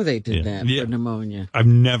didn't know they did that for pneumonia. I've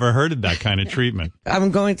never heard of that kind of treatment.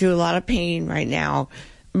 I'm going through a lot of pain right now,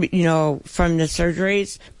 from the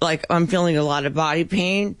surgeries. Like, I'm feeling a lot of body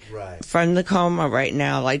pain from the coma right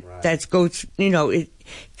now. That goes, it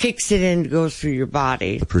kicks it in, goes through your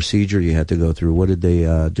body. The procedure you had to go through, what did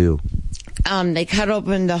they do? They cut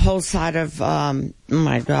open the whole side of, oh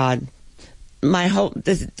my God. I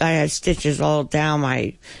had stitches all down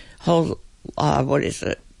my whole,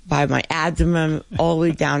 by my abdomen, all the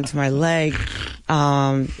way down to my leg.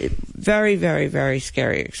 Very, very, very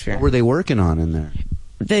scary experience. What were they working on in there?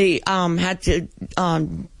 They had to, I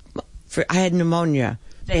had pneumonia.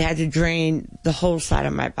 They had to drain the whole side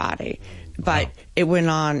of my body. But it went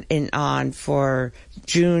on for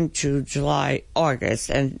June to July,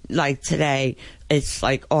 August. And like today, it's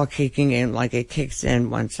like all kicking in, like it kicks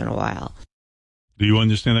in once in a while. Do you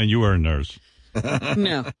understand that you are a nurse?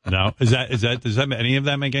 No. No? Does any of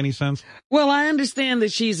that make any sense? Well, I understand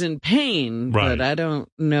that she's in pain, right, but I don't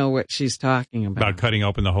know what she's talking about. About cutting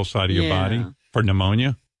open the whole side of your body for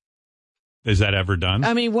pneumonia? Is that ever done?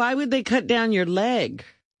 I mean, why would they cut down your leg?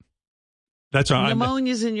 That's all.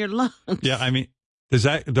 Pneumonia's in your lungs. Yeah, I mean, does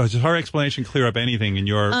her explanation clear up anything in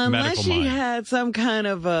your medical mind? Unless she had some kind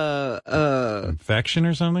of infection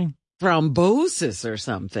or something? Thrombosis or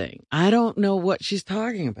something. I don't know what she's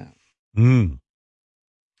talking about.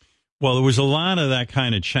 Well, there was a lot of that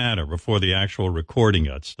kind of chatter before the actual recording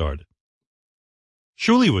got started.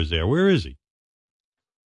 Shuli was there. Where is he?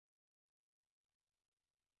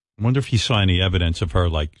 I wonder if he saw any evidence of her,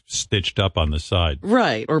 stitched up on the side.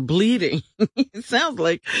 Right, or bleeding. It sounds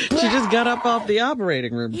like she just got up off the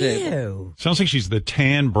operating room table. Ew. Sounds like she's the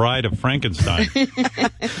tan bride of Frankenstein.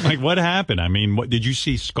 What happened? I mean, did you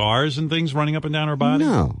see scars and things running up and down her body?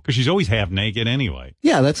 No. Because she's always half naked anyway.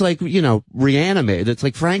 Yeah, that's reanimated. It's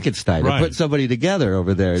like Frankenstein. Right. They put somebody together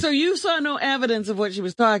over there. So you saw no evidence of what she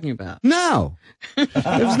was talking about? No.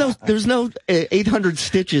 There's no 800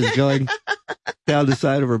 stitches going down the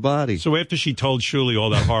side of her body. So after she told Shuli all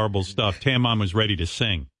that horrible stuff, Tan Mom was ready to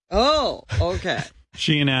sing. Oh, okay.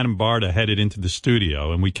 She and Adam Barta headed into the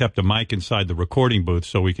studio, and we kept a mic inside the recording booth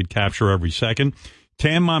so we could capture every second.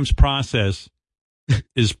 Tan Mom's process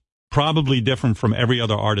is probably different from every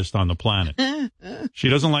other artist on the planet. She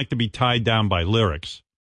doesn't like to be tied down by lyrics,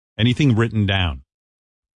 anything written down.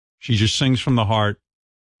 She just sings from the heart,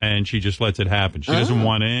 and she just lets it happen. She doesn't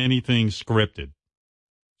want anything scripted.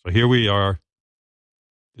 So here we are.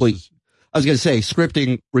 I was going to say,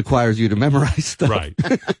 scripting requires you to memorize stuff. Right.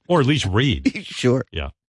 Or at least read. Sure.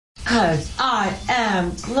 Yeah. 'Cause I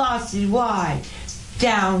am Glossy White,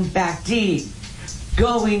 down back deep.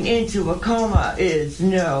 Going into a coma is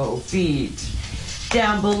no feat.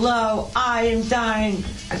 Down below, I am dying.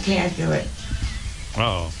 I can't do it.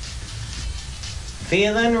 Oh.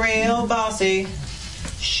 Feeling real bossy.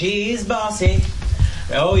 She's bossy.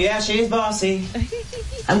 Oh, yeah, she's bossy.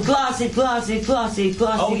 I'm glossy, glossy, glossy,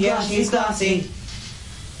 glossy. Oh, yeah, glossy, she's glossy.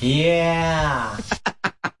 Yeah.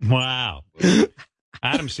 Wow.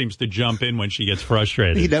 Adam seems to jump in when she gets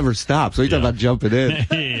frustrated. He never stops. So he's talking about jumping in.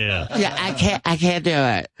 Yeah. Yeah, I can't do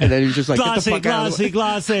it. And then he's just like, Glossy, get the fuck out of the way.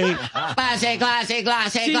 glossy. Glossy, glossy,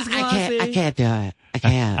 glossy. She's glossy. I can't do it. I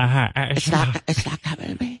can't. It's not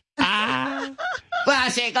coming to me.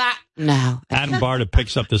 Glossy, glossy. No. Adam Barta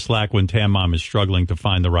picks up the slack when Tam Mom is struggling to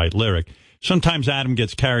find the right lyric. Sometimes Adam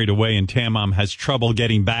gets carried away and Tam Mom has trouble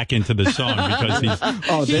getting back into the song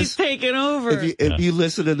because She's taking over. If you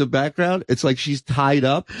listen in the background, it's like she's tied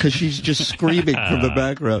up because she's just screaming from the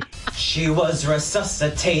background. She was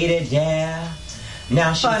resuscitated, yeah.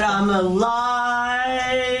 Now she's... But I'm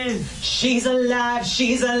alive. She's alive,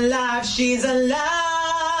 she's alive, she's alive.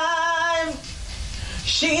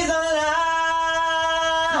 She's alive.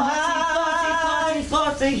 Glossy,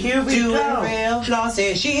 glossy, here we Do go. it real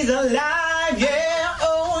flossy. She's alive, yeah.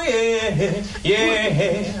 Oh, yeah,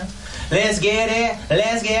 yeah. Let's get it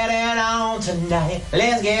on tonight.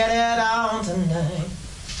 Let's get it on tonight.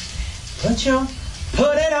 Put it on,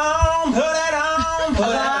 put it on, put it on,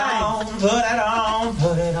 put it on,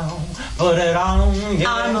 put it on, put it on,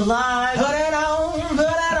 yeah. I'm alive. Put it on, put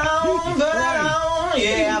it on, put it on,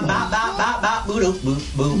 yeah. Bop, bop, bop, bop, boo, doo, boo,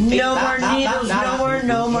 boo. No more needles,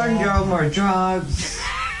 no more drugs.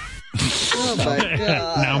 Oh my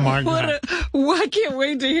God. Now, Mark. I can't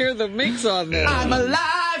wait to hear the mix on this. I'm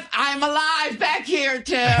alive back here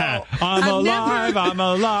too. I'm alive. I'm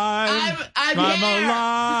alive. I've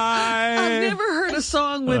never heard a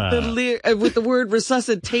song with the word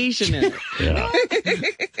resuscitation in it. Yeah.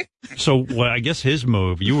 So, well, I guess his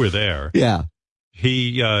move, you were there. Yeah.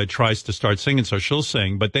 He tries to start singing, so she'll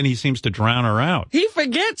sing, but then he seems to drown her out. He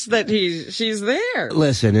forgets that she's there.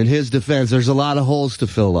 Listen, in his defense, there's a lot of holes to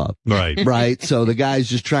fill up. Right. Right? So the guy's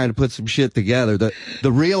just trying to put some shit together.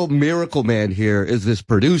 The real miracle man here is this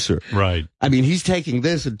producer. Right. I mean, he's taking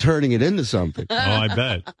this and turning it into something. Oh, I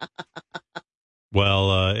bet.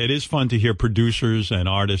 Well, it is fun to hear producers and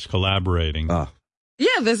artists collaborating.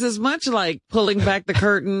 Yeah, this is much like pulling back the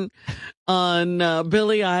curtain on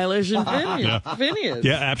Billie Eilish and Phineas.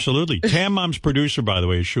 Yeah, absolutely. Tam Mom's producer, by the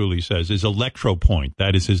way, as Shuli says, is Electro Point.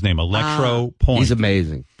 That is his name, Electro Point. He's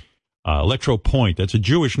amazing. Electro Point. That's a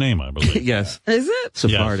Jewish name, I believe. Yes. Is it?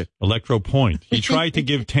 Sephardic. Yes, Electro Point. He tried to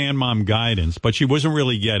give Tam Mom guidance, but she wasn't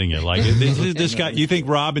really getting it. Like, this guy, you think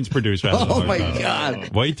Robin's producer has a Oh, hard my time. God.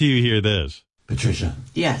 Wait till you hear this. Patricia.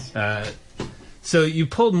 Yes. So you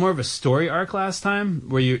pulled more of a story arc last time,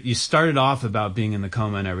 where you started off about being in the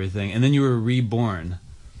coma and everything, and then you were reborn.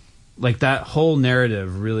 Like, that whole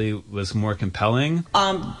narrative really was more compelling.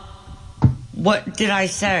 What did I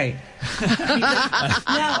say?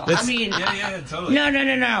 Totally.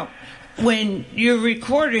 No. When you're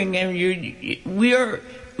recording and we were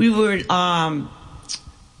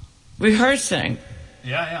rehearsing.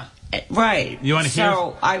 Yeah. Right. You want to hear?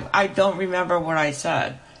 So I don't remember what I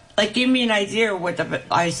said. Like, give me an idea what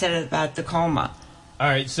I said about the coma. All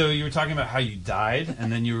right, so you were talking about how you died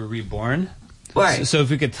and then you were reborn. Right. So if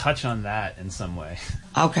we could touch on that in some way.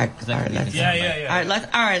 Okay. All right,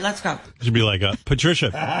 let's go. It should be like,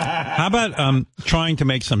 Patricia, how about trying to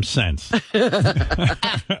make some sense?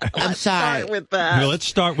 I'm sorry. Start with that. Well, let's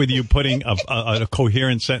start with you putting a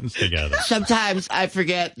coherent sentence together. Sometimes I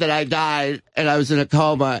forget that I died and I was in a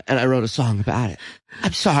coma and I wrote a song about it.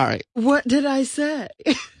 I'm sorry. What did I say?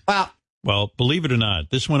 Well, believe it or not,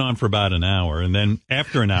 this went on for about an hour, and then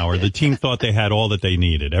after an hour, the team thought they had all that they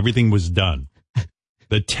needed. Everything was done.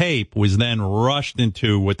 The tape was then rushed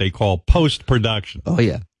into what they call post-production. Oh,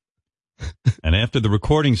 yeah. And after the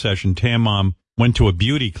recording session, Tam Mom went to a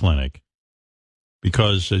beauty clinic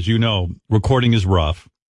because, as you know, recording is rough,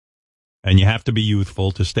 and you have to be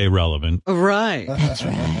youthful to stay relevant. Right. That's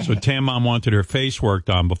right. So Tam Mom wanted her face worked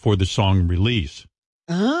on before the song release.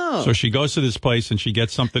 Oh. So she goes to this place and she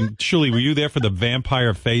gets something. Shuli, were you there for the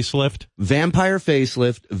vampire facelift? Vampire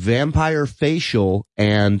facelift, vampire facial,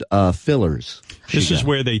 and fillers. This is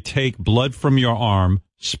where they take blood from your arm,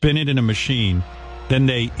 spin it in a machine, then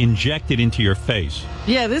they inject it into your face.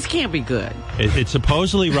 Yeah, this can't be good. It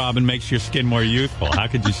supposedly, Robin, makes your skin more youthful. How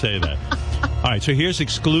could you say that? All right, so here's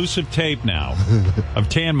exclusive tape now of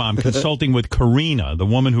Tan Mom consulting with Karina, the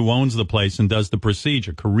woman who owns the place and does the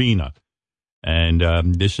procedure, Karina. And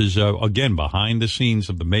this is, again, behind the scenes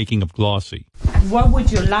of the making of Glossy. What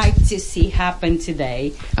would you like to see happen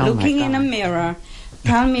today? Oh, Looking in a mirror,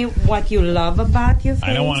 Tell me what you love about your face.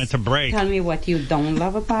 I don't want it to break. Tell me what you don't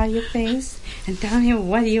love about your face. And tell me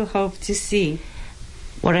what you hope to see.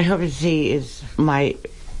 What I hope to see is my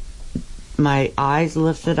eyes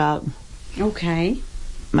lifted up. Okay.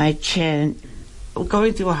 My chin. I'm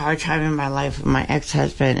going through a hard time in my life with my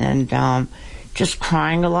ex-husband and just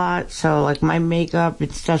crying a lot. So, like, my makeup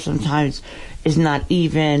and stuff sometimes is not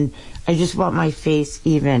even. I just want my face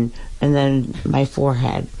even, and then my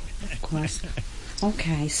forehead. Of course.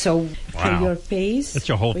 Okay, so for Wow. your face, That's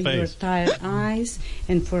your whole for face. your tired eyes,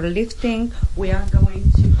 and for lifting, we are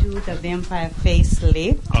going to do the vampire face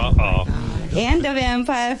lift Uh-oh. and the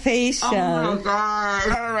vampire facial. Oh my God! Oh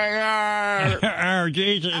my God! Oh,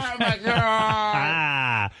 Jesus. Oh my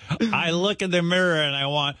God! I look in the mirror and I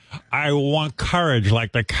want courage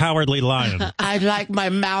like the cowardly lion. I like my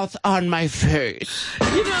mouth on my face.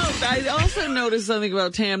 You know, I also noticed something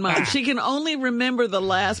about Tan Mom. She can only remember the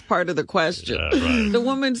last part of the question. The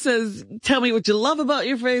woman says, tell me what you love about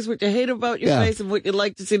your face, what you hate about your face, and what you'd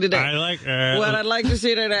like to see today. What I'd like to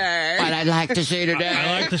see today. What I'd like to see today.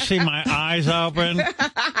 I like to see my eyes open.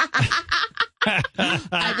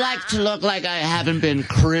 I'd like to look like I haven't been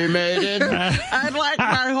cremated. I'd like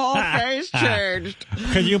my whole face changed.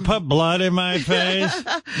 Could you put blood in my face?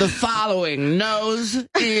 The following: nose,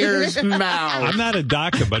 ears, mouth. I'm not a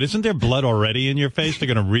doctor, but isn't there blood already in your face?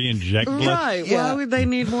 They're going to re-inject blood? Right. Why would they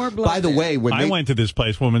need more blood? By the way, when I they went to this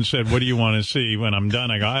place, woman said, what do you want to see when I'm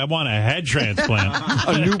done? I go, I want a head transplant.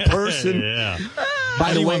 a new person. Yeah.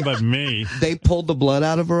 By the Anyone way, but me. they pulled the blood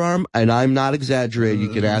out of her arm, and I'm not exaggerating. You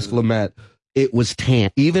can ask Lamette. It was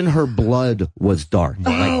tan. Even her blood was dark. Oh,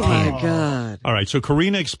 Like tan. my God. All right, so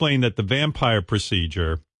Karina explained that the vampire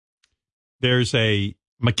procedure, there's a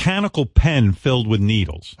mechanical pen filled with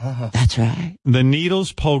needles. That's right. The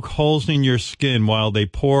needles poke holes in your skin while they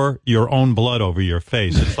pour your own blood over your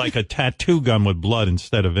face. It's like a tattoo gun with blood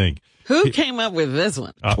instead of ink. Who came up with this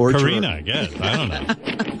one? Karina, I guess. I don't know.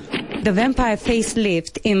 The vampire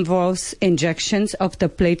facelift involves injections of the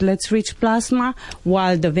platelets-rich plasma,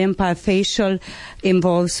 while the vampire facial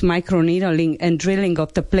involves microneedling and drilling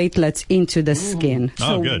of the platelets into the skin.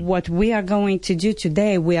 Oh, So good. what we are going to do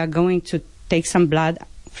today, we are going to take some blood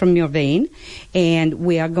from your vein, and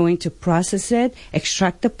we are going to process it,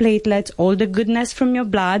 extract the platelets, all the goodness from your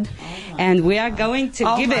blood, and we are going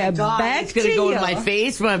to give it back It's going to to go you. in my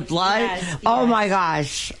face, my blood. Yes, Oh yes. my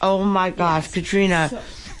gosh! Oh my gosh, Katrina.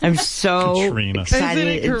 I'm so Katrina. excited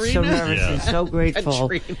Isn't it and so Karina? nervous Yeah. and so grateful.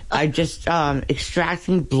 Katrina. I'm just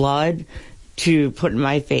extracting blood to put in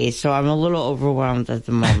my face, so I'm a little overwhelmed at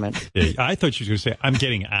the moment. Yeah, I thought she was going to say, I'm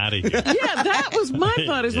getting out of here. Yeah, that was my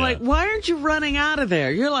thought. It's Yeah. like, why aren't you running out of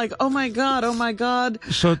there? You're like, oh my God.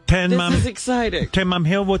 So, Ten This Mom, is exciting. Ten Mom,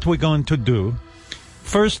 here what we're going to do.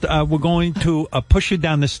 First, we're going to push you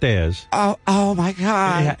down the stairs. Oh my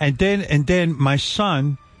God. Yeah, and then my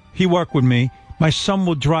son, he worked with me. My son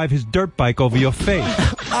will drive his dirt bike over your face.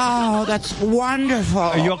 Oh, that's wonderful.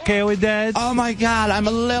 Are you okay with that? Oh my God, I'm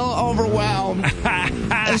a little overwhelmed.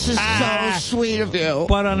 This is so sweet of you.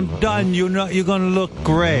 But I'm done. You're going to look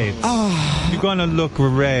great. Oh, You're going to look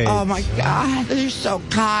great. oh my God, you're so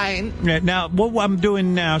kind. Yeah, now, what I'm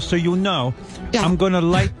doing now, so you know, Yeah. I'm going to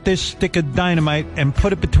light this stick of dynamite and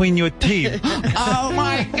put it between your teeth. Oh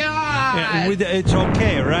my God. Yeah, it's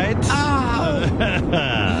okay, right?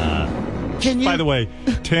 Oh. Can you? By the way,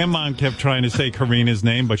 Tamon kept trying to say Karina's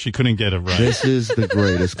name, but she couldn't get it right. This is the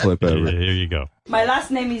greatest clip ever. Here you go. My last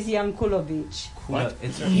name is Yankulovich. What?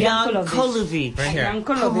 It's Yankulovich. right here.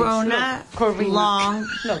 Yankulovich. Corona, Look. long,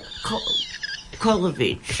 Look.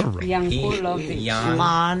 Kolovich. Yankulovich.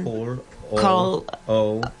 Lon,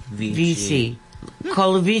 Kol-O-V-C.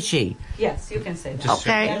 Kolovici. Yes, you can say that.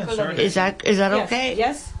 Okay. Yankulovich. Is that Yes, okay?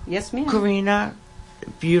 Yes, ma'am. Karina,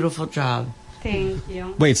 beautiful job. Thank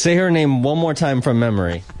you. Wait, say her name one more time from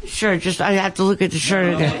memory. Sure, just I have to look at the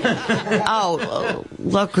shirt again.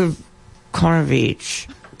 Lukovic.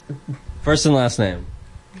 First and last name.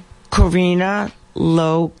 Karina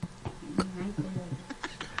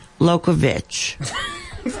Lokovic.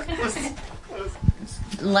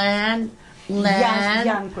 Land.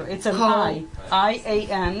 Yanko. It's an I.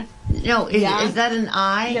 I-A-N. No, is that an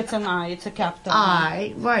I? It's an I. It's a capital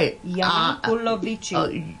I, right.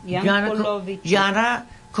 Yankulovici. Yankulovici. Yana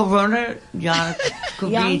Corona. Yana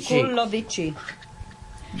Kovici. Yankulovici.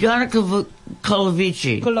 Yana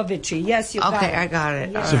Kolovici. Kulovici. Yes, you got Okay, it. I got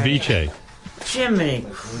it. All right. Ceviche. Jiminy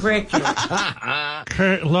cricket.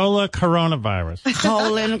 Lola coronavirus.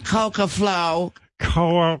 Colon, coca flow,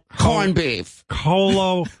 corned beef.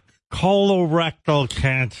 Colorectal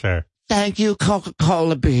cancer. Thank you,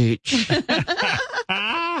 Coca-Cola Beach.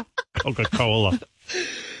 Coca-Cola.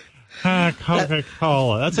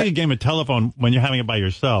 Coca-Cola. That's like a game of telephone when you're having it by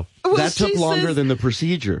yourself. Well, that took she longer says than the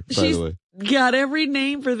procedure, by she's the way. got every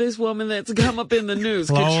name for this woman that's come up in the news.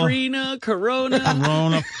 Lola. Katrina, Corona.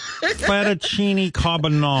 Corona, fettuccine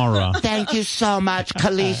carbonara. Thank you so much,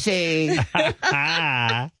 Khaleesi.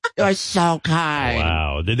 You're so kind.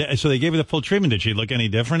 Wow. So they gave her the full treatment. Did she look any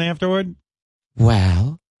different afterward?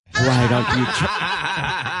 Well, why don't you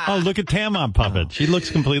Oh, look at Tamon Puppet. She looks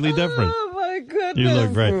completely different. Oh, my goodness. You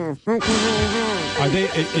look great.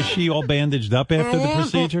 Is she all bandaged up after the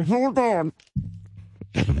procedure? Hold on.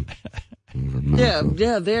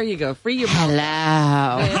 Yeah, there you go. Free your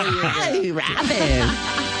Hello. There you go. Hi, Robin.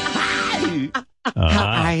 Hi. How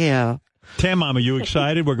are you? Tamon, are you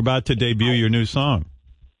excited? We're about to debut your new song.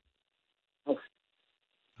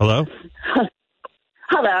 Hello?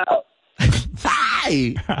 Hello.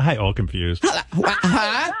 Hi. Hi, all confused. Oh,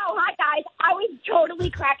 hi, guys. I was totally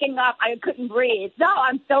cracking up. I couldn't breathe. No,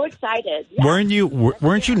 I'm so excited. Yeah. Weren't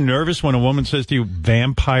you nervous when a woman says to you,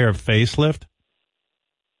 vampire facelift?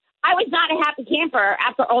 I was not a happy camper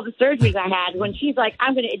after all the surgeries I had. When she's like,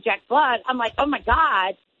 I'm going to inject blood, I'm like, oh, my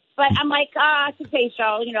God. But I'm like, it's a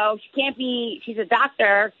facial. You know, she's a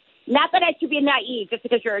doctor. Not that I should be naive. Just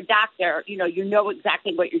because you're a doctor, you know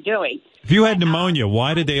exactly what you're doing. If you had pneumonia,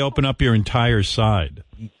 why did they open up your entire side?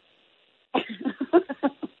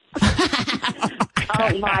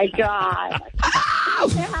 Oh, my God.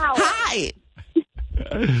 Hi.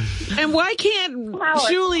 And why can't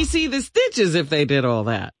Julie see the stitches if they did all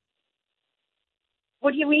that?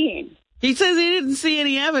 What do you mean? He says he didn't see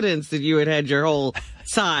any evidence that you had your whole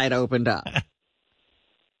side opened up.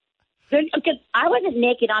 Because I wasn't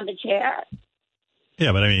naked on the chair.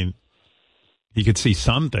 Yeah, but I mean, you could see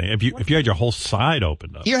something. If you had your whole side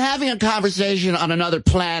opened up. You're having a conversation on another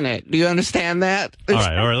planet. Do you understand that? All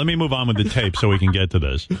right. Let me move on with the tape so we can get to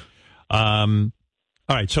this.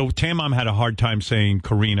 All right, so Tamon had a hard time saying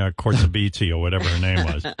Karina Korsabitsi or whatever her name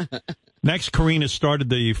was. Next, Karina started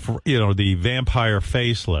the vampire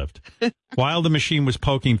facelift. While the machine was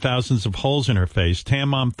poking thousands of holes in her face,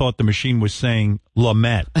 Tamon thought the machine was saying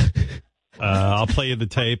Lamette. I'll play you the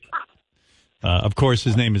tape. Of course,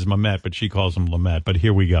 his name is Mamet, but she calls him Lamette. But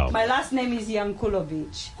here we go. My last name is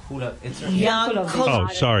Yankulovich. Oh,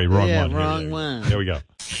 sorry, wrong one. Wrong one. There we go.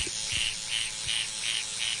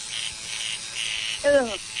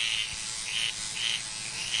 Ugh.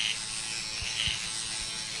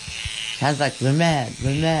 Sounds like Lamette.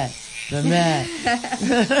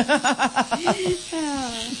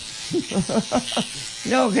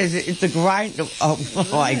 No, because it's a grind. Oh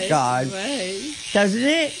my God. Right. Doesn't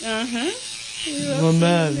it? Uh-huh.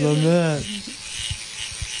 Lamette.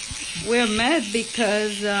 We're mad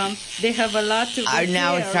because they have a lot to repair,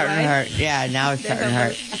 Now it's starting to hurt. Yeah, now it's starting to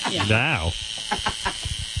hurt. Yeah. Now?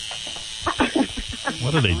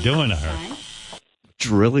 What are they doing to her?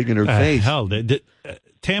 Drilling in her face. Hell,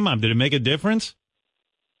 Tamon, did it make a difference?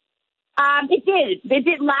 It did. It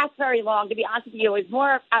didn't last very long, to be honest with you. It was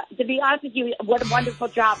more, to be honest with you, what a wonderful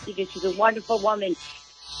job she did. She's a wonderful woman.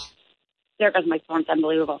 There goes my phone. It's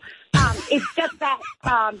unbelievable. It's just that...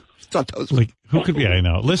 Like, who could be? I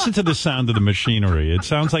know. Listen to the sound of the machinery. It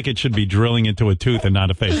sounds like it should be drilling into a tooth and not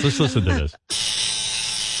a face. Let's listen to this.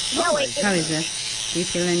 No, How is it? Do you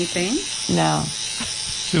feel any pain? No.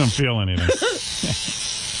 She don't feel anything.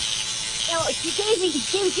 No, she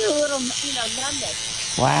gave you a little,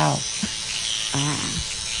 numbness. Wow. I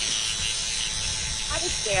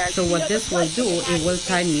was scared. So what this will do, it will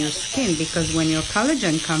tighten your skin because when your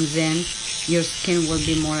collagen comes in, your skin will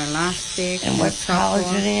be more elastic. And what's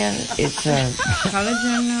collagen in? It's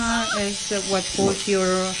collagen is what holds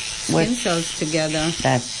your skin cells together.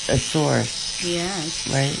 That's a source. Yes.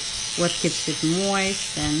 Right. What keeps it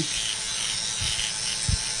moist and...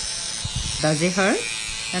 Does it hurt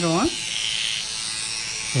at all?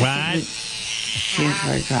 What? She's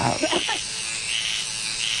very proud.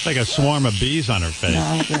 Like a swarm of bees on her face.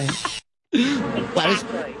 No, okay.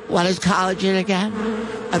 What is collagen again?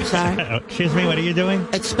 I'm sorry. Excuse me, what are you doing?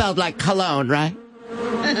 It's spelled like cologne, right?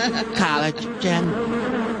 Collagen.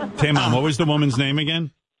 Tamon, what was the woman's name again?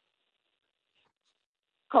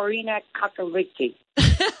 Karina Korsabitsi.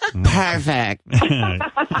 Perfect.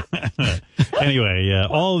 Anyway,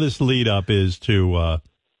 all this lead up is to...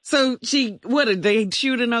 So what did they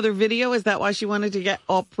shoot another video? Is that why she wanted to get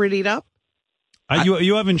all prettied up?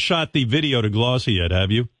 You haven't shot the video to Glossy yet,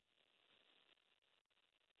 have you?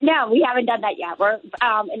 No, we haven't done that yet. We're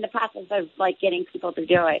in the process of getting people to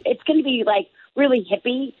do it. It's going to be really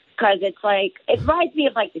hippie because it reminds me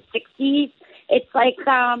of the 60s. It's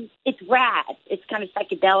it's rad. It's kind of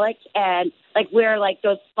psychedelic and wear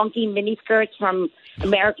those funky mini skirts from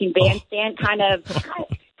American Bandstand, kind of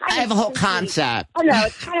kind I have a whole concept. Oh no,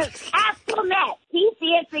 it's kind of ask Lamette. He's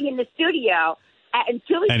dancing in the studio.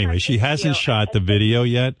 Anyway, she hasn't shot the video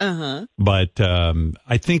yet. But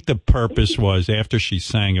I think the purpose was after she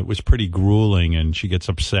sang, it was pretty grueling, and she gets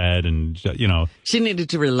upset, and she needed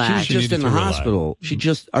to relax. She's just in the hospital.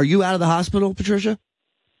 Are you out of the hospital, Patricia?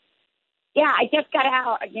 Yeah, I just got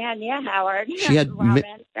out again. Yeah, Howard. She had,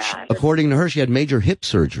 according to her, she had major hip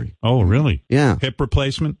surgery. Oh, really? Yeah. Hip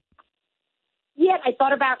replacement? Yeah, I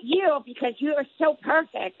thought about you because you are so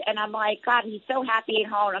perfect. And I'm like, God, he's so happy at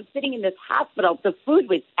home. I'm sitting in this hospital. The food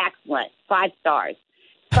was excellent, 5 stars.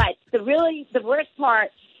 But the worst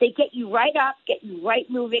part, they get you right up, get you right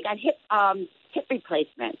moving on hip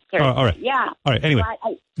replacement. All right. Yeah. All right. Anyway,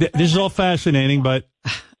 this is all fascinating, but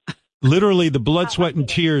literally the blood, sweat, and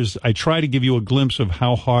tears, I try to give you a glimpse of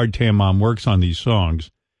how hard Tam Mom works on these songs.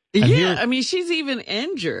 And I mean, she's even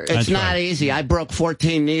injured. It's not easy. I broke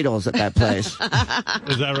 14 needles at that place. Is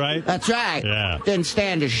that right? That's right. Yeah. Didn't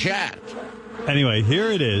stand a shot. Anyway, here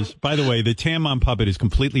it is. By the way, the Tam Mom puppet is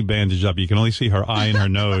completely bandaged up. You can only see her eye and her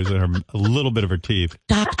nose and a little bit of her teeth.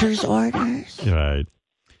 Doctor's orders. Right.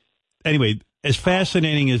 Anyway, as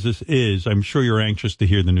fascinating as this is, I'm sure you're anxious to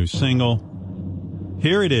hear the new single.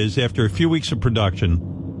 Here it is after a few weeks of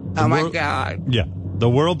production. Oh, my God. Yeah. The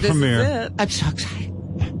world premiere. Is it. I'm so excited.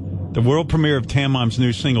 The world premiere of Tam Mom's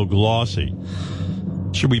new single, Glossy.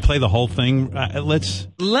 Should we play the whole thing? Let's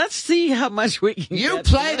see how much we can You get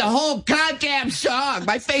play the whole goddamn song.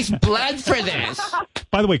 My face bled for this.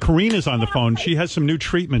 By the way, Karina's on the phone. She has some new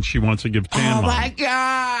treatment she wants to give Tam Mom. Oh, my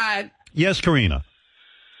God. Yes, Karina.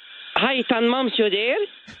 Hi, Tan Mom, you there?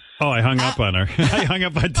 Oh, I hung up on her. I hung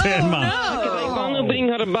up on Tam Mom. I want to bring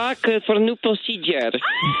her back for a new procedure.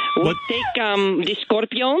 We take the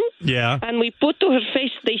scorpion. Yeah. And we put to her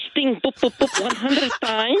face, they sting, poop, poop, poop, 100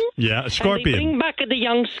 times. Yeah, a scorpion. And they bring back the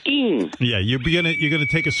young skin. Yeah, you're gonna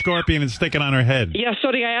take a scorpion and stick it on her head. Yeah,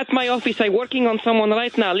 sorry, I at my office. I'm working on someone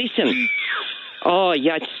right now. Listen. Oh,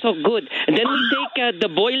 yeah, it's so good. And then we take the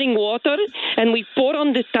boiling water and we pour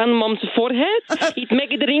on the Tan Mom's forehead. It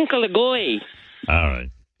makes the wrinkle go away. All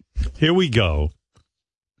right. Here we go.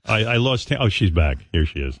 I lost Tam. Oh, she's back. Here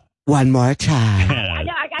she is. One more time. I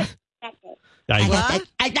got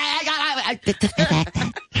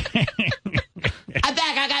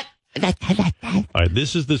All right,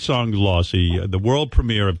 this is the song Glossy, the world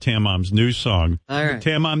premiere of Tam Mom's new song. All right.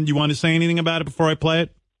 Tam Mom, you want to say anything about it before I play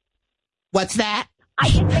it? What's that? I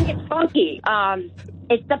just think it's funky.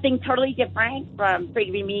 It's something totally different from Free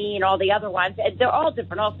to Be Me and all the other ones. They're all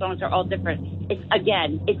different. All songs are all different.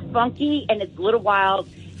 It's funky and it's a little wild.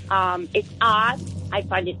 It's odd. I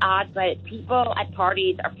find it odd, but people at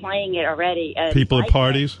parties are playing it already. People at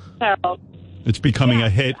parties? So, it's becoming a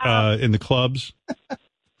hit in the clubs?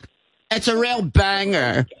 It's a real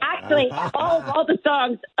banger. Actually, all the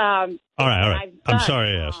songs. All right. I'm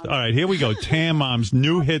sorry I asked. All right, here we go. Tam Mom's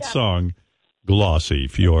new hit song, Glossy,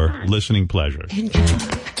 for your listening pleasure.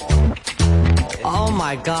 Oh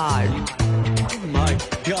my God. Oh my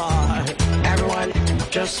God. Everyone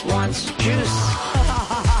just wants juice.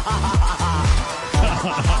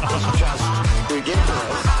 It's just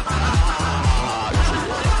ridiculous.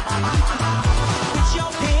 Put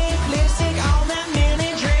your pink lipstick on that mini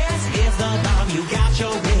dress. It's the bomb. You got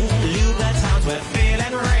your red Louboutins. We're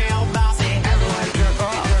feeling real bossy. Everyone jerk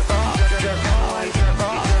off, jerk off, jerk off, jerk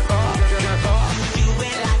off, jerk off, jerk off. Do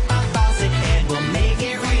it like my bossy, and we'll make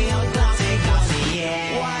it real glossy, glossy,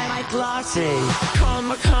 yeah. Why am I glossy?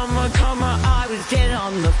 Come on, I was dead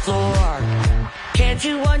on the floor. Can't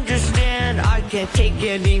you understand? I can't take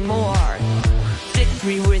any more. Stick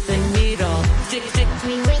me with a needle. Stick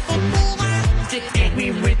me with a needle. Stick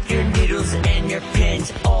me with your needles and your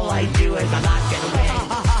pins. All I do is I'm not gonna win.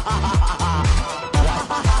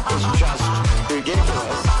 It's just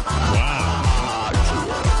ridiculous.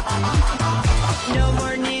 No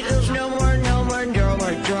more needles, no more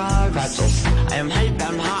drugs. I'm hip,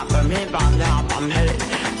 I'm hot, I'm hip, I'm hop, I'm hip,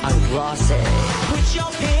 I'm glossy. Put your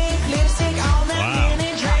pink lipstick on that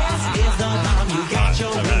mini dress. Is the bomb. You got your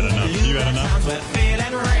I've had enough. You had enough? We're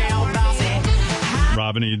feeling real bossy.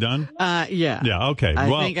 Robin, are you done? Yeah. Yeah, okay. I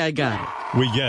think I got it. We get